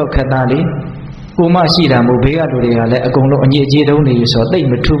ည်းခက်တော့ခက်သားလေကိုမရှိတာမို့ဘေးကလူတွေကလည်းအကုန်လုံးအညစ်အကြေးတုံးနေပြီဆိုတော့တိတ်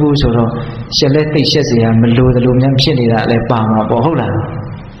မထူးဘူးဆိုတော့ရှက်လက်တိတ်ရှက်เสียမလို့တယ်လို့များဖြစ်နေတာလည်းပါမှာပေါ့ဟုတ်လား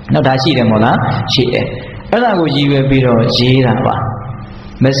နောက်ဒါရှိတယ်မို့လားရှိတယ်အဲ့ဒါကိုရည်ရွယ်ပြီးတော့ရေးတာပါ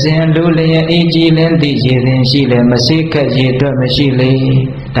မစင်လူလျက်အေးကြည်လင်းသည့်ရေသင်ရှိလေမစေးခက်ရေတွက်မရှိလေ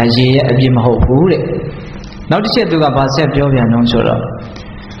ဒါရေရဲ့အပြစ်မဟုတ်ဘူးတဲ့နောက်တစ်ချက်သူကဗာဆက်ပြောပြန်တော့ဆိုတော့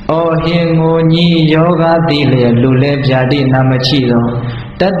အော်ဟင်ငိုညီယောဂတိလေလူလဲပြာတိနာမချိတော့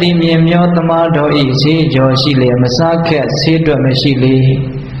တတ်တိမြင်မျောသမားတော်ဤဈေးကြော်ရှိလေမစားခက်ဆေးတွက်မရှိလေ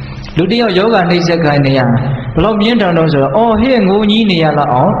လူတယောက်ယောဂနှိမ့်ဆက်ခိုင်းနေရဘလို့မြင်တယ်တော့ဆိုတော့အော်ဟင်ငိုညီနေရလော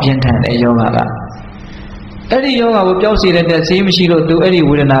က်အောင်ပြင်းထန်တဲ့ယောဂကအဲ့ဒီယောဂကိုပျောက်စေတဲ့ဆေးမရှိလို့သူအဲ့ဒီ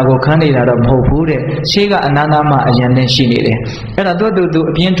ဝေဒနာကိုခံနေတာတော့မဟုတ်ဘူးတဲ့ဆေးကအနာနာမှအရင်နဲ့ရှိနေတယ်အဲ့ဒါသူ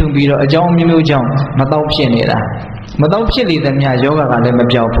အပြင်းထန်ပြီးတော့အကြောင်းမျိုးမျိုးကြောင့်မတော့ဖြစ်နေတာမတော့ဖြစ်လေတဲ့မြတ်ယောဂကလည်းမ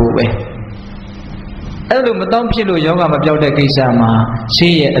ပျောက်ဘူးပဲအဲ့လိုမတော့ဖြစ်လို့ယောဂမပျောက်တဲ့ကိစ္စမှာ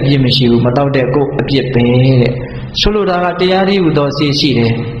ဆေးရဲ့အပြစ်မရှိဘူးမတော့တဲ့ကိုယ်အပြစ်ပဲတဲ့ဆိုလိုတာကတရားရည်ဟူသောဆေးရှိတ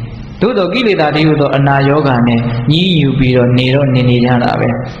ယ်သို့တော့ကိလေသာတွေဟူသောအနာယောဂနဲ့ညှိယူပြီးတော့နေကြတာပဲ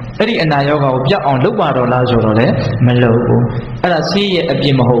အဲ့ဒီအနာယောဂကိုပြတ်အောင်လုပ်ပါတော့လားဆိုတော့လည်းမလုပ်ဘူးအဲ့ဒါဆေးရဲ့အပြ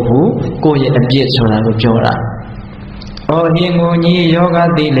စ်မဟုတ်ဘူးကိုယ့်ရဲ့အပြစ်ဆိုတာကိုပြောတာဩဟင်ငိုညီယောဂ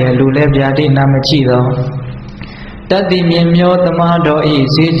သိလေလူလဲပြာတိနာမချိတော့တတ်တိမြင်မျောသမားတော်ဤ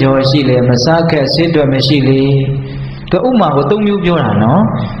ဈေးကြော်ရှိလေမစားခက်ဆေးတွက်မရှိလေသူဥမာကို၃မျိုးပြောတာနော်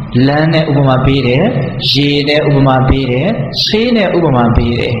လမ်းနဲ့ဥပမာပေးတယ်ရေနဲ့ဥပမာပေးတယ်ဆေးနဲ့ဥပမာ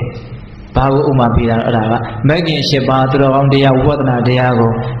ပေးတယ်ဘာကိုဥမာပေးတာအဲ့ဒါကမဂ္ဂင်၈ပါးသူတော်ကောင်းတရားဝိပဿနာတရား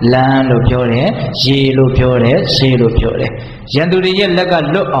ကိုလမ်းလို့ပြောတယ်ရေလို့ပြောတယ်ဆေးလို့ပြောတယ်ယန္တုတွေရဲ့လက်က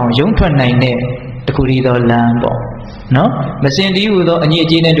လွတ်အောင်ယုံထွက်နိုင်တဲ့တခုတည်းသောလမ်းပေါ့နော်မစင်တည်းဟူသောအညစ်အ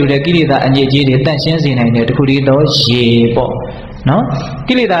ကြေးနဲ့တူတဲ့ကိလေသာအညစ်အကြေးတွေတန့်ရှင်းစေနိုင်တဲ့တခုတည်းသောရေပေါ့နော်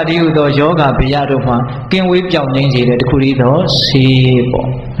ကိလေသာတည်းဟူသောယောဂဗျာတို့မှာကင်ဝေးပြောင်းငိမ့်စေတဲ့တခုတည်းသောဆေးပေါ့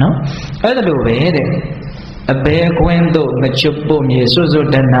နော်အဲ့ဒါလိုပဲတဲ့အဘယ်ကွင်းတို့မချွတ်ဖို့မြေစွတ်စွတ်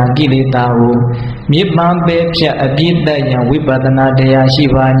တဏကိလေသာကိုမြေပန်းပဲဖြတ်အပြည့်တတ်ရန်ဝိပဿနာတရားရှိ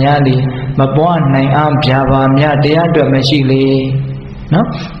ပါညာလီမပွားနိုင်အောင်ဖြာပါမြတရားအတွက်မရှိလေနော်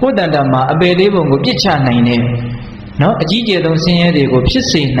ဘုဒ္ဓတမှာအပေလေးပုံကိုပြစ်ချနိုင်တဲ့နော်အကြီးကျယ်ဆုံးဆင်းရဲတွေကိုဖြစ်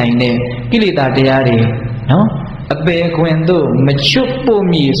စေနိုင်တဲ့ကိလေသာတရားတွေနော်အပေခွင်တို့မချွတ်ဖို့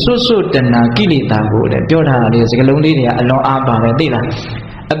မြေစွတ်စွတ်တဏကိလေသာကိုလည်းပြောထားတာလေစကလုံးလေးတွေကအလွန်အားပါတယ်သိလား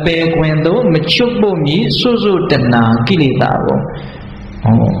အပေခွင်တို့မချွတ်ဖို့မြေစွတ်စွတ်တဏကိလေသာကို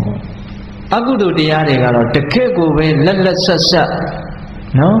အကုသိုလ်တရားတွေကတော့တကယ့်ကိုပဲလက်လက်ဆက်ဆက်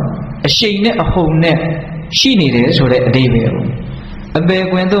နော် အရှိန်နဲ့အဟုန်နဲ့ရှိနေတယ်ဆိုတဲ့အဓိပ္ပာယ်ကိုအပေ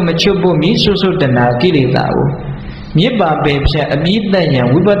ကွင်သို့မချွတ်ဖို့မိဆွဆွတနာကိလေသာကိုမြစ်ပါပေဖြတ်အပြီးသက်ရန်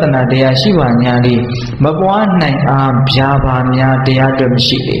ဝိပဿနာတရားရှိပါညာလေးမပွားနိုင်အားဗျာပါများတရားတွေမ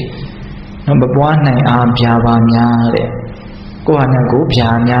ရှိလေနော်မပွားနိုင်အားဗျာပါများတဲ့ကိုယ့်ဟာနဲ့ကိုယ်ဗျာ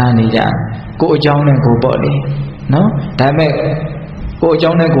များနေကြကိုယ်အကြောင်းနဲ့ကိုယ်ပေါ့လေနော်ဒါပေမဲ့ကိုယ်အ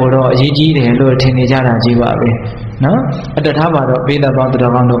ကြောင်းနဲ့ကိုယ်တော့အရေးကြီးတယ်လို့ထင်နေကြတာကြီးပါပဲနော်အတ္တထားပါတော့ပိဿပေါင်း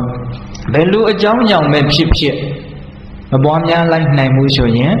တော်ကောင်းတို့ဘယ်လိုအကြောင်းကြောင့်ပဲဖြစ်ဖြစ်မပွားများလိုက်နိုင်မှုဆို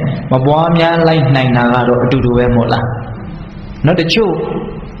ရင်မပွားများလိုက်နိုင်တာကတော့အတူတူပဲမို့လားနော်တချို့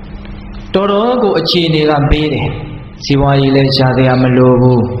တော်တော်ကိုအခြေအနေကပေးတယ်စီးပွားရေးလည်းရှားတရားမလို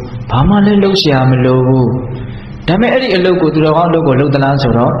ဘူးဘာမှလည်းလုပ်ရှာမလိုဘူးဒါပေမဲ့အဲ့ဒီအလုပ်ကိုသူတော်ကောင်းအလုပ်ကိုလုပ်သလား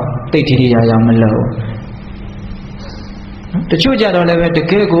ဆိုတော့တိတ်ထိထိရရမလုပ်တချို့ကြတော့လည်းပဲတ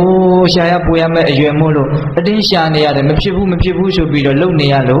ကယ်ကိုရှာရပွေရမဲ့အရွယ်မို့လို့အတင်းရှာနေရတယ်မဖြစ်ဘူးဆိုပြီးတော့လုပ်နေ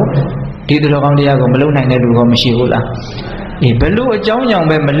ရလို့ဒီသူတော်ကောင်းတရားကိုမလုပ်နိုင်တဲ့လူကမရှိဘူးလားဘယ်လိုအကြောင်းကြောင့်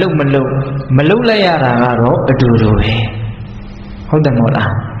ပဲမလုပ်လိုက်ရတာကတော့အတူတူပဲဟုတ်တယ်မို့လား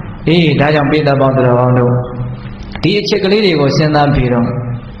ဒါကြောင့်ပိဿပေါင်းသူတော်ကောင်းတို့ဒီအချက်ကလေးတွေကိုစဉ်းစားပြီးတော့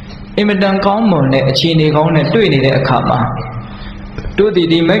အင်မတန်ကောင်းမွန်တဲ့အခြေအနေကောင်းနဲ့တွေ့နေတဲ့အခါမှာတို့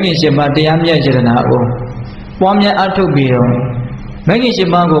ဒီမဂ္ဂင်၈ပါးတရားမြတ်ယတနာကိုပွားများအထုတ်ပြီးတော့မဂ္ဂင်၈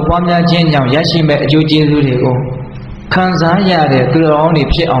ပါးကိုပွားများခြင်းကြောင့်ရရှိမဲ့အကျိုးကျေးဇူးတွေကိုခံစားရတဲ့သူတော်ကောင်းတွေ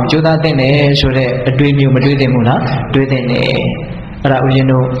ဖြစ်အောင်ကြိုးစားသင့်တယ်ဆိုတဲ့အတွေ့အမျိုးမတွေ့သင့်ဘူးလားတွေ့သင့်တယ်အဲ့ဒါဦးဇင်း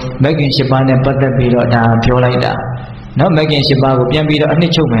တို့မဂ္ဂင်၈ပါးနဲ့ပတ်သက်ပြီးတော့ဒါပြောလိုက်တာနော်မဂ္ဂင်၈ပါးကိုပြန်ပြီးတော့အနှ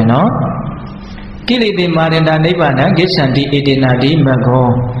စ်ချုပ်မယ်နော်ကိလေသာမာရဏနိဗ္ဗာန်ကိစ္ဆန္တိဧတေနာတိမဂ္ဂော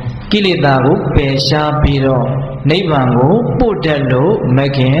ကိလေသာကိုပယ်ရှားပြီးတော့နိဗ္ဗာန်ကိုပို့တတ်လို့မ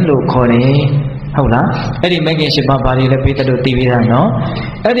ဂ္ဂင်လို့ခေါ်တယ်ဟုတ်လားအဲ့ဒီမဂ္ဂင်၈ပါးဘာတွေလဲပြေးတယ်လို့သိပြီးတာနော်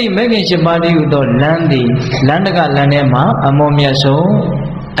အဲ့ဒီမဂ္ဂင်၈ပါးတည်းဟူသောလမ်းသည်လမ်းတကလမ်းထဲမှာအမောမြတ်ဆုံး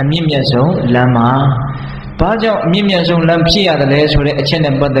အမြင့်မြတ်ဆုံးလမ်းမှာဘာကြောင့်အမြင့်မြတ်ဆုံးလမ်းဖြစ်ရတယ်လဲဆိုတဲ့အချက်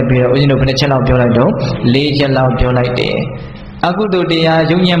နဲ့ပတ်သက်ပြီးတော့ဦးဇင်းတို့ဘယ်နှချက်လောက်ပြောလိုက်တော့၄ချက်လောက်ပြောလိုက်တယ်အကုသိုလ်တရား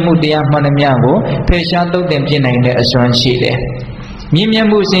ယုံညံ့မှုတရားမှန်သမျှကိုဖယ်ရှားသုတ်သင်ပြနိုင်တဲ့အစွမ်းရှိတယ်မြင့်မြတ်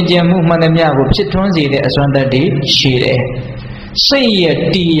မှုစင်ကြယ်မှုမှန်သမျှကိုဖြစ်ထွန်းစေတဲ့အစွမ်းတတ္တိရှိတယ်စိတ်ရဲ့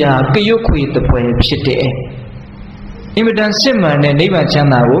တရားကရွတ်ခွေတပွဲဖြစ်တယ်အင်မတန်စစ်မှန်တဲ့နိဗ္ဗာန်ချမ်း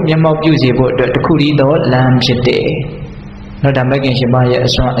သာကိုမျက်မှောက်ပြုစေဖို့အတွက်တစ်ခုတည်းသောလမ်းဖြစ်တယ်နော်ဒါမဂ္ဂင်၈ပါးရဲ့အ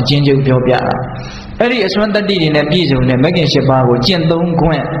စွမ်းအချင်းချင်းပြောပြတာအဲ့ဒီအစွမ်းတတ္တိတွေနဲ့ပြည့်စုံတဲ့မဂ္ဂင်၈ပါးကိုကျင့်သုံးခွ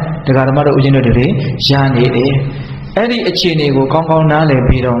င့်တရားဓမ္မတို့ဦးဇင်းတို့တွေရနေတယ်အဲ့ဒီအခြေအနေကိုကောင်းကောင်းနားလည်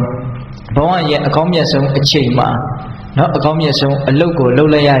ပြီးတော့ဘဝရဲ့အကောင်းမြတ်ဆုံးအချိန်မှာနော်အကောင်းမြတ်ဆုံးအလုပ်ကိုလု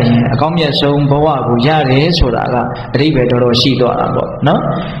ပ်လိုက်ရရင်အကောင်းမြတ်ဆုံးဘဝကိုရတယ်ဆိုတာကအဓိပ္ပာယ်တော်တော်ရှိသွားတာပေါ့နော်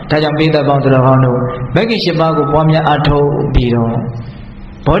ဒါကြောင့်ပိဿပေါင်းသူတော်ကောင်းတို့မဂ္ဂင်၈ပါးကိုပွားများအားထုတ်ပြီးတော့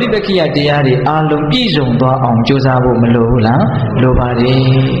ဘောဓိပက္ခိယတရားတွေအားလုံးပြည့်စုံသွားအောင်ကြိုးစားဖို့မလိုဘူးလားလိုပါတယ်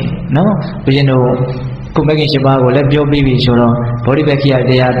နော်ဘုရင်တို့ခုမဂ္ဂင်၈ပါးကိုလည်းပြောပြီးပြီဆိုတော့ဘောဓိပက္ခိယ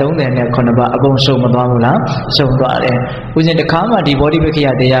တရား39ပါးအကုန်စုံမသွားဘူးလားစုံသွားတယ်ဦးဇင်းတခါမှဒီဘောဓိပက္ခိယ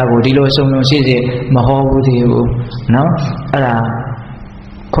တရားကိုဒီလိုစုံရှိစေမဟောဘူးသေးဘူးနော်အဲ့ဒါ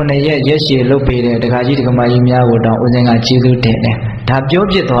9ရက်ရှည်လုပ်ပေးတဲ့ဒကာကြီးဒကာမကြီးများကိုတောင်းဦးဇင်းကကျေးဇူးတင်တယ်ဒါပြော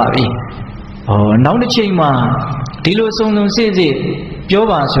ပြသွားပြီနောက်တစ်ချိန်မှာဒီလိုစုံရှိစေပြော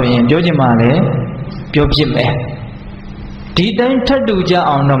ပါဆိုရင်ပြောချင်ပါလေပြောဖြစ်မယ်ဒီတိုင်းထပ်တူကြ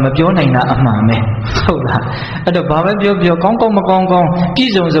အောင်တော့မပြောနိုင်တာအမှန်ပဲဟုတ်လားအဲ့တော့ဘာပဲပြောကောင်းကောင်းမကောင်းကောင်းပြ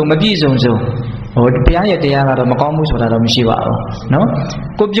ည့်စုံစုံမပြည့်စုံစုံဘုရားရဲ့တရားကတော့မကောင်းဘူးဆိုတာတော့မရှိပါဘူးနော်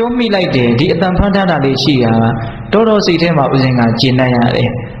ကိုပြောမိလိုက်တယ်ဒီအတန်ဖန်ထားတာလေးရှိတာတော်တော်စိတ်ထဲမှာဥစဉ်ကကျင့်နိုင်ရတယ်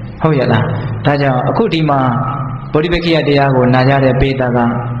ဟုတ်ရလားဒါကြောင့်အခုဒီမှာဗောဓိပက္ခိယတရားကိုနာကြတဲ့ပေတာက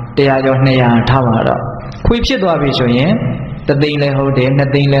100ကျော်200ထားပါတော့ခွေဖြစ်သွားပြီဆိုရင်3သိန်းလည်းဟုတ်တယ်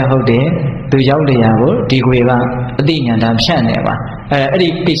2သိန်းလည်းဟုတ်တယ်သူရောက်တရားကိုဒီခွေကအသိဉာဏ်တမ်းဖြန့်နေပါအဲ့ဒီ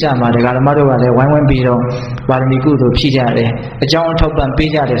ကိစ္စမှာဒကာဓမ္မတို့ကလည်းဝိုင်းဝန်းပြီးတော့ပါရမီကုသိုလ်ဖြည့်ကြတယ်အကြောင်းအထောက်ပံ့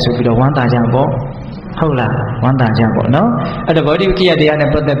ပေးကြတယ်ဆိုပြီးတော့ဝမ်းသာကြပေါ့ဟုတ်လားဝမ်းသာကြပေါ့နော်အဲ့တော့ဗောဓိပက္ခိယတရားနဲ့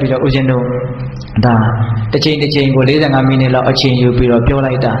ပတ်သက်ပြီးတော့ဦးဇင်းတို့ဒါတစ်ချိန်ကို45မိနစ်လောက်အချိန်ယူပြီးတော့ပြော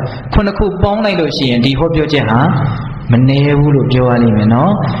လိုက်တာခုနှစ်ခုပေါင်းလိုက်လို့ရှိရင်ဒီဟောပြောချက်ဟာမနည်းဘူးလို့ပြောရလိမ့်မယ်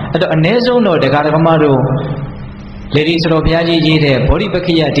နော်အဲ့တော့အ ਨੇ ဆုံးတော့ဒကာဓမ္မတို့လေဒီစတော်ဘုရားကြီးရေးတဲ့ဗောဓိပက္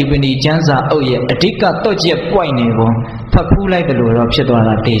ခိယဒီပဏီကျမ်းစာအုပ်ရဲ့အဓိကတော့ချက် point တွေကိုဖတ်ဖူးလိုက်တယ်လို့တော့ဖြစ်သွား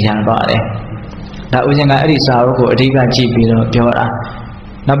တာသိကြပါတယ်ဒါဦးဇင်းကအဲ့ဒီစာအုပ်ကိုအဓိကကြည့်ပြီးတော့ပြောတာ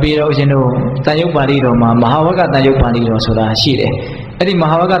နောက်ပြီးတော့ဦးဇင်းတို့တန်ရုပ်ပါဠိတော်မှာမဟာဝကတန်ရုပ်ပါဠိတော်ဆိုတာရှိတယ်အဲ့ဒီမ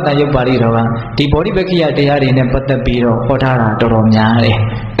ဟာဝကတန်ရုပ်ပါဠိတော်ကဒီဗောဓိပက္ခိယတရားတွေနဲ့ပတ်သက်ပြီးတော့ဟောထားတာတော်တော်များတယ်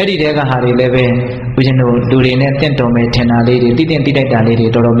အဲ့ဒီတဲကဟာတွေလည်းပဲဦးဇင်းတို့လူတွေနဲ့တင့်တော်မဲ့ထင်တာလေးတွေတိတိတိတိုက်တာလေးတွေ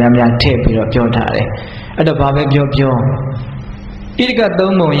တော်တော်များများထည့်ပြီးတော့ပြောထားတယ်အဲ့တော့ဘာပဲပြောဣတိက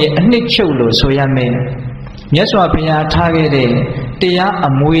သုံးပုံရဲ့အနှစ်ချုပ်လို့ဆိုရမယ်မြတ်စွာဘုရားထားခဲ့တဲ့ တရားအ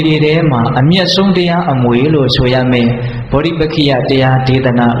မွေတွေထဲမှာအမျက်ဆုံးတရားအမွေလို့ဆိုရမယ်ဗောဓိပက္ခိယတရားဒေသ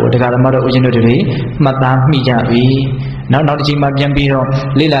နာကိုတရားဓမ္မတော်ဦးဇင်းတို့တွေမှတ်သားမိကြပြီနောက်တစ်ချိန်မှပြန်ပြီးတော့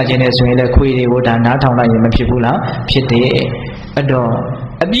လေ့လာခြင်းနဲ့ဆိုရင်လည်းခွေတွေကိုဒါနားထောင်လိုက်ရင်မဖြစ်ဘူးလားဖြစ်တယ်အဲ့တော့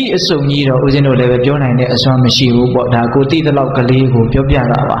အပြည့်အစုံကြီးတော့ဦးဇင်းတို့လည်းပဲပြောနိုင်တဲ့အစွမ်းမရှိဘူးပေါ့ဒါကိုသိတဲ့လောက်ကလေးကိုပြောပြ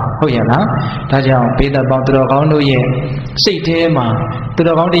တာပါဟုတ်ရဲ့လားဒါကြောင့်ဘေးသက်ပေါင်းသူတော်ကောင်းတို့ရဲ့စိတ်ထဲမှာသူ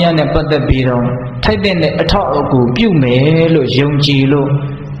တော်ကောင်းတရားနဲ့ပတ်သက်ပြီးတော့ထိုက်တဲ့အထောက်အကူပြုမယ်လို့ယုံကြည်လို့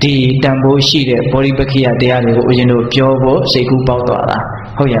ဒီတန်ဖိုးရှိတဲ့ဗောဓိပက္ခိယတရားတွေကိုဦးဇင်းတို့ပြောဖို့စိတ်ကူးပေါက်သွားတာ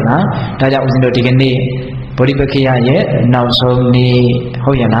ဟုတ်ရဲ့လားဒါကြောင့်ဦးဇင်းတို့ဒီကနေ့ဗောဓိပက္ခိယရဲ့နောက်ဆုံးနေ့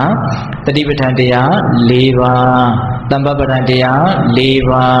ဟုတ်ရဲ့လားတတိပဋ္ဌာန်တရား၄ပါးတမ္ပပဋ္ဌာန်တရား၄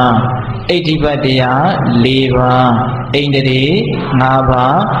ပါးဣဋ္ဌိပတ်တရား၄ပါးအိန္ဒြေ၅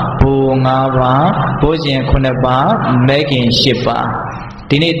ပါးဘူ၅ပါးဘုဇဉ်9ပါးမဲခင်10ပါး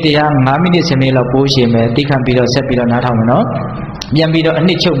ဒီနေ့တရား5မိနစ်10မိနစ်လောက်ပိုးရှင်မယ်သိခံပြီးတော့ဆက်ပြီးတော့နားထောင်မယ်နော်ပြန်ပြီးတော့အ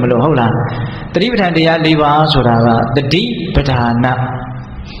နှစ်ချုပ်မလို့ဟုတ်လားတတိပဋ္ဌာန်တရား၄ပါးဆိုတာကတတိပဋ္ဌာန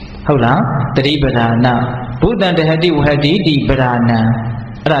ဟုတ်လားတတိပဋ္ဌာနဘုဒ္ဓံတဟတိဝဟတိတိပဋ္ဌာနံ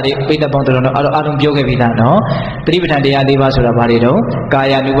အဲ့ဒါတွေပိဋကပေါင်းတော်တော်အားလုံးပြောခဲ့ပြီးသားနော်တတိပဋ္ဌာန်တရား၄ပါးဆိုတာဘာတွေတော့ကာ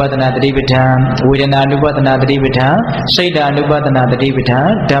ယ ानु ပဒနာတတိပဋ္ဌာန်ဝေဒနာ ानु ပဒနာတတိပဋ္ဌာန်စိတ် ानु ပဒနာတတိပဋ္ဌာန်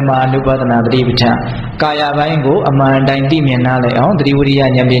ဓမ္မ ानु ပဒနာတတိပဋ္ဌာန်ကာယပိုင်းကိုအမှန်တိုင်းသိမြင်နားလည်အောင်တတိဝိရိယ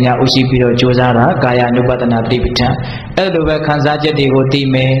ဉာဏ်ပညာဥရှိပြီးတော့ကြိုးစားတာကာယ ानु ပဒနာတတိပဋ္ဌာန်အဲ့လိုပဲခံစားချက်တွေကိုသိ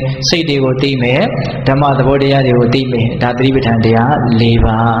မယ်စိတ်တွေကိုသိမယ်ဓမ္မသဘောတရားတွေကိုသိမယ်ဒါတတိပဋ္ဌာန်တရား၄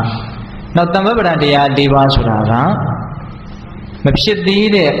ပါးနောက်တမ္ပပဋ္ဌာန်တရား၄ပါးဆိုတာကမဖြစ်သေး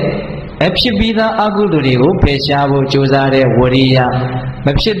တဲ့အဖြစ်ပြီးသားအကုသိုလ်တွေကိုဖယ်ရှားဖို့ကြိုးစားတဲ့ဝရိယမ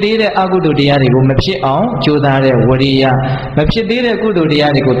ဖြစ်သေးတဲ့အကုသိုလ်တရားတွေကိုမဖြစ်အောင်ကြိုးစားတဲ့ဝရိယမဖြစ်သေးတဲ့ကုသိုလ်တ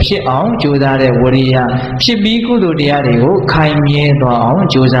ရားတွေကိုဖြစ်အောင်ကြိုးစားတဲ့ဝရိယဖြစ်ပြီးကုသိုလ်တရားတွေကိုခိုင်မြဲသွားအောင်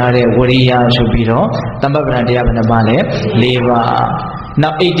ကြိုးစားတဲ့ဝရိယဆိုပြီးတော့တမ္ပပဋ္ဌာန်တရားဘယ်နှပါလဲ၄ပါး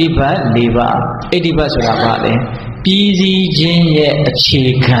နောက်ဣဋ္ဌိပတ်၄ပါးဣဋ္ဌိပတ်ဆိုတာဘာလဲပြီးစီးခြင်းရဲ့အခြေ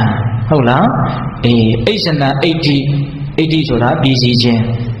ခံဟုတ်လားအိစ္ဆနာဣဋ္ဌိဣဋ္ဌိဆိုတာပြီးစီးခြင်း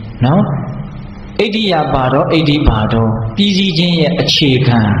နော်ဣဋ္ဌိယပါတော့ဣဋ္ဌိပါတော့ပြီးစီးခြင်းရဲ့အခြေ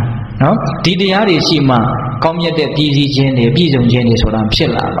ခံနော်ဒီတရားတွေရှိမှကောင်းမြတ်တဲ့ပြီးစီးခြင်းတွေပြည့်စုံခြင်းတွေဆိုတာဖြ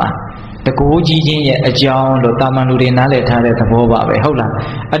စ်လာပါတကိုးကြီးခြင်းရဲ့အကြောင်းလို့တာမန်လူတွေနားလည်ထားတဲ့သဘောပါပဲဟုတ်လား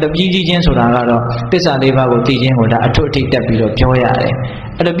အဲ့တော့ပြီးစီးခြင်းဆိုတာကတော့သစ္စာ၄ပါးကိုသိခြင်းကိုဒါအထွတ်အထိပ်တက်ပြီးတော့ပြောရတယ်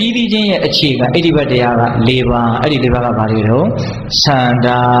အဲ့တော့ပြီးစီးခြင်းရဲ့အခြေခံဣဋ္ဌိပတ်တရားက၄ပါးအဲ့ဒီ၄ပါးကဘာတွေတော့သန္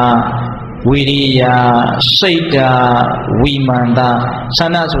တာဝိရိယစိတ်ဓာဝိမာန်တာဆ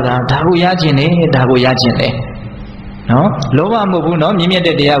န္ဒဆိုတာဒါကိုရခြင်းနဲ့ဒါကိုရခြင်းလေနော်လောဘမဟုတ်ဘူးနော်မြင့်မြတ်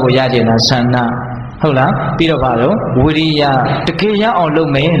တဲ့တရားကိုရခြင်းလားဆန္ဒဟုတ်လားပြီးတော့ဘာလို့ဝိရိယတကယ်ရအောင်လု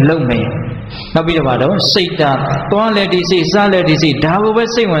ပ်မယ်နောက်ပြီးတော့ဘာလို့စိတ်ဓာသွားလဲဒီစိတ်စားလဲဒီစိတ်ဒါကိုပဲ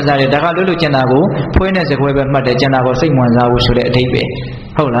စိတ်ဝင်စားတယ်ဒါကလို့ကျန်တာကိုဖွဲနဲ့စကွဲပဲမှတ်တယ်ကျန်တာကိုစိတ်ဝင်စားဖို့ဆိုတဲ့အဓိပ္ပာယ်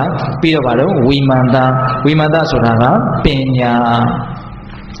ဟုတ်လားပြီးတော့ဘာလို့ဝိမာန်တာဆိုတာကပညာ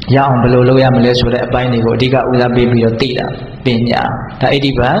ရအောင်ဘယ်လိုလုပ်ရမလဲဆိုတဲ့အပိုင်းတွေကိုအဓိကဦးစားပေးပြီးတော့သိတာပညာဒါဣဋ္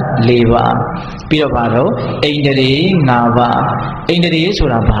ဌိပတ်၄ပါးပြီးတော့ဘာလို့ဣန္ဒြေ၅ပါးဣန္ဒြေဆို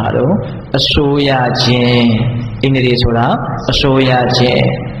တာဘာလို့အစိုးရခြင်းဣန္ဒြေဆိုတာအစိုးရခြင်း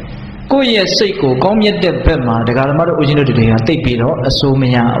ကိုယ့်ရဲ့စိတ်ကိုကောင်းမြတ်တဲ့ဘက်မှာဒကာဓမ္မတို့ဦးဇင်းတို့တွေကသိပြီးတော့အစိုးမ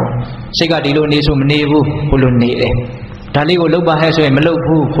ရအောင်စိတ်ကဒီလိုနေဆိုမနေဘူးဟိုလိုနေတယ်ဒါလေးကိုလုပ်ပါဟဲ့ဆိုရင်မလုပ်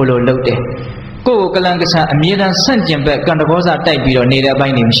ဘူးဟိုလိုလုပ်တယ်ကိုယ်ကိုကလန်ကဆန်အမြဲတမ်းဆန့်ကျင်ဘက်ကံတကောစားတိုက်ပြီးတော့နေတဲ့အပို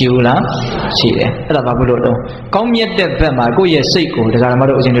င်းတွေမရှိဘူးလားရှိတယ်အဲ့ဒါဘာလို့တော့ကောင်းမြတ်တဲ့ဘက်မှာကိုယ့်ရဲ့စိတ်ကိုဒကာဓမ္မ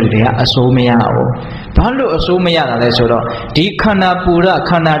တို့အရှင်တို့တွေကအစိုးမရဘူးဘာလို့အစိုးမရတာလဲဆိုတော့ဒီခန္ဓာပူရ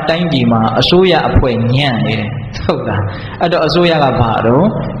ခန္ဓာတိုင်းပြည်မှာအစိုးရအဖွဲ့ညံ့နေတယ်ဟုတ်လားအဲ့တော့အစိုးရကဘာတော့ဣ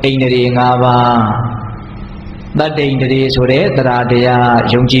န္ဒြေ၅ပါးတတ္တိန္ဒြေဆိုတဲ့တရားတရား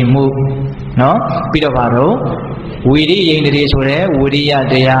ယုံကြည်မှုနော်ပြီးတော့ဘာတော့ဝိရိယိန္ဒြေဆိုတဲ့ဝိရိယ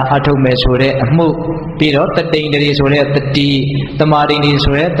တရားအထုတ်မဲ့ဆိုတဲ့အမှုပြီးတော့တတိန္ဒြေဆိုတဲ့တတိသမာဓိန္ဒြေ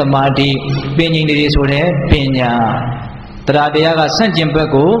ဆိုတဲ့သမာဓိပညာန္ဒြေဆိုတဲ့ပညာတရားတရားကဆန့်ကျင်ဘက်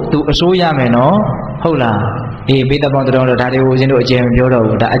ကိုသူအစိုးရမယ်နော်ဟုတ်လားဘေးသက်ပေါင်းတော်ဒါတွေကိုဦးဇင်းတို့အကျယ်မပြောတော့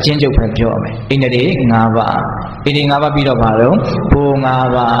ဘူးဒါအချင်းချုပ်ပဲပြောရမယ်ဣန္ဒြေ၅ပါးဣန္ဒြေ၅ပါးပြီးတော့ဘာလို့ဘူ၅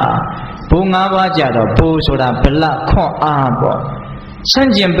ပါးဘူ၅ပါးကြတော့ဘူဆိုတာဗလခွန်အားပေါ့ဆ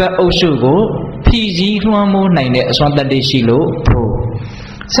န့်ကျင်ဘက်အုပ်စုကိုဖြည့်စည်းလွှမ်းမိုးနိုင်တဲ့အစွမ်းတတ္တိရှိလို့ဖို့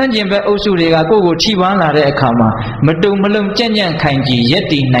ဆန့်ကျင်ဘက်အုပ်စုတွေကကိုယ့်ကိုထိပန်းလာတဲ့အခါမှာမတုံမလုံကြံ့ကြံ့ခိုင်ကြည်ရက်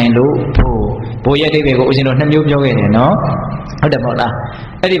တည်နိုင်လို့ဖို့ဘိုးရဲ့အိဗေကိုဦးဇင်းတို့2မျိုးပြောခဲ့တယ်နော်ဟုတ်တယ်မဟုတ်လား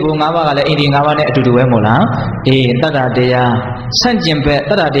အဲ့ဒီဘုံ၅ပါးကလည်းဣန္ဒြေ၅ပါးနဲ့အတူတူပဲမဟုတ်လားတတ္တတရားဆန့်ကျင်ဘက်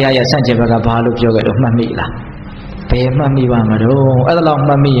တတ္တတရားရဲ့ဆန့်ကျင်ဘက်ကဘာလို့ပြောခဲ့လို့မှတ်မိလား ဘယ်မှတ်မိပါမလို့အဲ့ဒါလောက်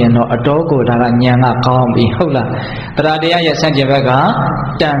မှတ်မိရင်တော့အတော်ကိုဒါကဉာဏ်ကကောင်းပြီဟုတ်လားတရားတရားရဲ့ဆန့်ကျင်ဘက်က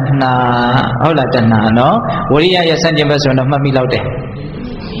တဏှာဟုတ်လားတဏှာနော်ဝိရိယရဲ့ဆန့်ကျင်ဘက်ဆိုတော့မှတ်မိလောက်တယ်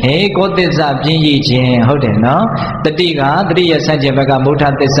ကိုသစ္စာပြင်းရည်ခြင်းဟုတ်တယ်နော်တတိကတတိရဲ့ဆန့်ကျင်ဘက်ကမုဋ္ဌ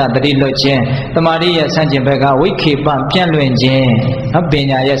သစ္စာတတိလွတ်ခြင်းတမာတိရဲ့ဆန့်ကျင်ဘက်ကဝိခေပပြန့်လွင့်ခြင်းနော်ပ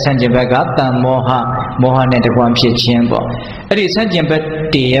ညာရဲ့ဆန့်ကျင်ဘက်ကတန်မောဟမောဟနဲ့တကွဖြစ်ခြင်းပေါ့အဲ့ဒီဆန့်ကျင်ဘက်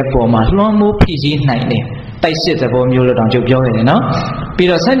တည်းရဲ့ပေါ်မှာလွှမ်းမိုးဖြစ်စည်းနိုင်တယ်တိုက်စစ်သဘောမျိုးလို့တောင်ကျုပ်ပြောခဲ့တယ်နော်ပြီး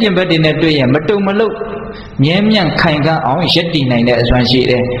တော့ဆန့်ကျင်ဘက်တွေနဲ့တွေ့ရင်မတုံမလို့မြဲမြံခိုင်ခန့်အောင်ရက်တည်နိုင်တဲ့အစွမ်းရှိ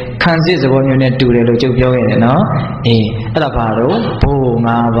တယ်ခံစစ်သဘောမျိုးနဲ့တူတယ်လို့ကျုပ်ပြောခဲ့တယ်နော်အဲ့ဒါဘာလို့ဘိုး၅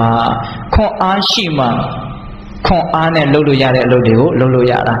ပါးခွန်အားရှိမှခွန်အားနဲ့လုပ်လို့ရတဲ့အလုပ်တွေကိုလုပ်လို့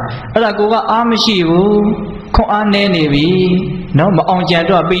ရတာအဲ့ဒါကိုကအားမရှိဘူးခွန်အားနည်းနေပြီနော်မအောင်ကြံ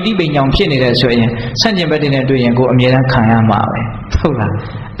တော့ပိဋိပိညောင်ဖြစ်နေတယ်ဆိုရင်ဆန့်ကျင်ဘက်တွေနဲ့တွေ့ရင်ကိုအမြဲတမ်းခံရမှာပဲဟုတ်လား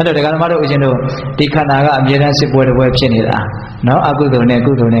အဲ့တော့ဒကာဓမ္မတို့ဦးဇင်းတို့ဒီခန္ဓာကအမြဲတမ်းစစ်ပွဲတစ်ပွဲဖြစ်နေတာနော်အကုသိုလ်နဲ့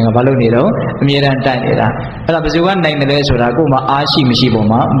ကုသိုလ်နဲ့ကဘာလို့နေတော့အမြဲတမ်းတိုက်နေတာအဲ့ဒါဘယ်သူကနိုင်တယ်လဲဆိုတာကိုမှအားရှိမရှိပေါ်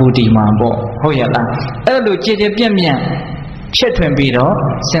မှာမူတည်မှာပေါ့ဟုတ်ရလားအဲ့လိုကြည်ကြည်ပြန့်ပြန့်ချက်ထွင်ပြီးတော့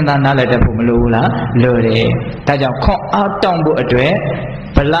စဉ်းစားနားလည်တတ်ဖို့မလိုဘူးလားလိုတယ်ဒါကြောင့်ခွန်အားတောင်းဖို့အတွက်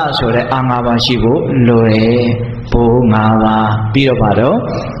ဗလဆိုတဲ့အာ၅ပါးရှိဖို့လိုတယ်ဘိုး၅ပါးပြီးတော့ပါတော့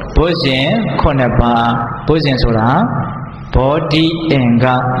ဘုဇင်9ပါးဘုဇင်ဆိုတာဘောဓိအင်္ဂ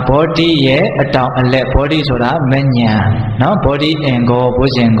ဘောဓိရဲ့အတောင်အလက်ဘောဓိဆိုတာမဉ္ဇဉ်နော်ဘောဓိအင်္ဂောဘု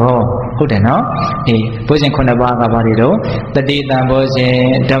ဇင်ကောဟုတ်တယ်နော်ဘုဇင်9ပါးကဘာတွေတော့တတိတံဘောဇင်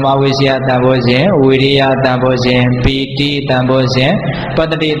ဓမ္မဝိစီယတံဘောဇင်ဝိရိယတံဘောဇင်ပီတိတံဘောဇင်ပတ္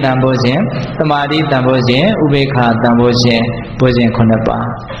တိတံဘောဇင်သမာဓိတံဘောဇင်ဥပေက္ခတံဘောဇင်ဘုဇင်9ပါး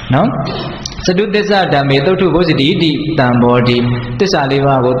နော်သတုသစ္စာဓမ္မေသုတ္ထုဘုဇတိတိတံဘောဓိသစ္စာ၄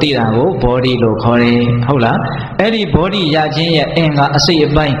ပါးကိုသိတာကိုဘောဓိလို့ခေါ်တယ်ဟုတ်လားအဲ့ဒီဘောဓိရခြင်းရဲ့အင်္ဂါအစိတ်အ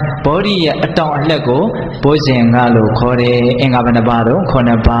ပိုင်းဘောဓိရဲ့အတောင်အလက်ကိုဘုဇင်ကလို့ခေါ်တယ်အင်္ဂါဘယ်နှပါတော့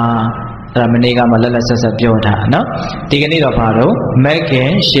9ပါးအဲ့ဒါမနေ့ကမှလက်လက်ဆက်ဆက်ပြောထားနော်ဒီကနေ့တော့ဘာလို့မဂ္ဂ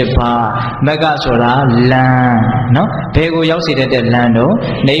င်10ပါးမဂ္ဂဆိုတာလမ်းနော်ဘယ်ကိုရောက်စေတဲ့လမ်းတော့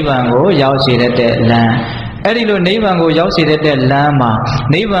နိဗ္ဗာန်ကိုရောက်စေတဲ့လမ်းအဲ့ဒီလိုနိဗ္ဗာန်ကိုရောက်စေတဲ့လမ်းမှာ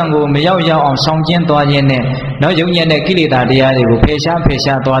နိဗ္ဗာန်ကိုမရောက်အောင်ဆောင်ကျဉ်သွားခြင်းနဲ့နော်ယုံညံ့တဲ့ကိလေသာတရားတွေကိုဖယ်ရှား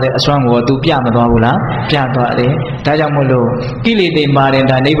သွားတဲ့အစွမ်းကိုသူပြမသွားဘူးလားပြသွားတယ်ဒါကြောင့်မို့လို့ကိလေသာမာရင်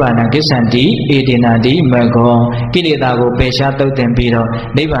ဒါနိဗ္ဗာန်ကိစ္ဆန္တိဧတေနာတိမဂ္ဂောကိလေသာကိုဖယ်ရှားသုတ်တင်ပြီးတော့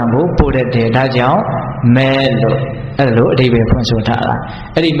နိဗ္ဗာန်ကိုပို့တဲ့ဒါကြောင့်မဲလို့အဲ့လိုအဓိပ္ပာယ်ဖွင့်ဆိုထားတာ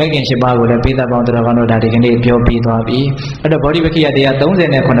အဲ့ဒီမဂ္ဂင်10ပါးကိုလည်းပိဿပေါင်းတော်ကောင်းတို့ဒါဒီကနေ့ပြောပြီးသွားပြီအဲ့တော့ဗောဓိပက္ခိယတရား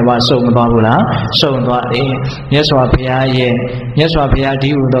39ပါးစုံမသွားဘူးလားစုံသွားတယ်မြတ်စွာဘုရားဒီ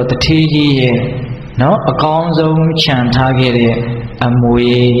ဟူသောတထေးကြီးရဲ့နော်အကောင်းဆုံးခြံထားခဲ့တဲ့အမွေ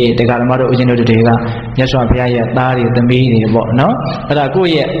တရားဓမ္မတို့ဦးဇင်းတို့တွေကမြတ်စွာဘုရားရဲ့သားတွေသမီးတွေပေါ့နော်အဲ့ဒါကို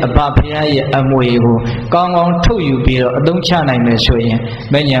ယ့်ရဲ့အဘဘုရားရဲ့အမွေကိုကောင်းကောင်းထုတ်ယူပြီးတော့အသုံးချနိုင်မယ်ဆိုရင်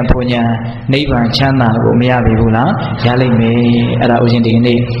မဉ္ဇဉ်ဘုံညာနိဗ္ဗာန်ချမ်းသာကိုမရပြီဘူးလားရလိမ့်မယ်အဲ့ဒါဦးဇင်းဒီ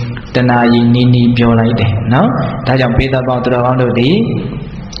နေ့တဏှာကြီးနီးပြောလိုက်တယ်နော်ဒါကြောင့်ပေသပေါင်းတော်ကောင်းတို့ဒီ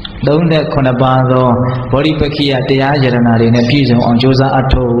39ပါးသောဗောဓိပက္ခိယတရားယရဏတွေနဲ့ပြည့်စုံအောင်ကြိုးစားအ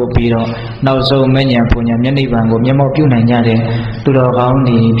ထောက်ပြီးတော့နောက်ဆုံးမဉ္ဇဉ်ဘုံညာမျက်နှိဗ္ဗာန်ကိုမျက်မှောက်ပြုနိုင်ကြတဲ့သူတော်ကောင်း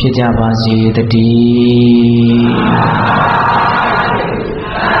တွေဖြစ်ကြပါစေတည်း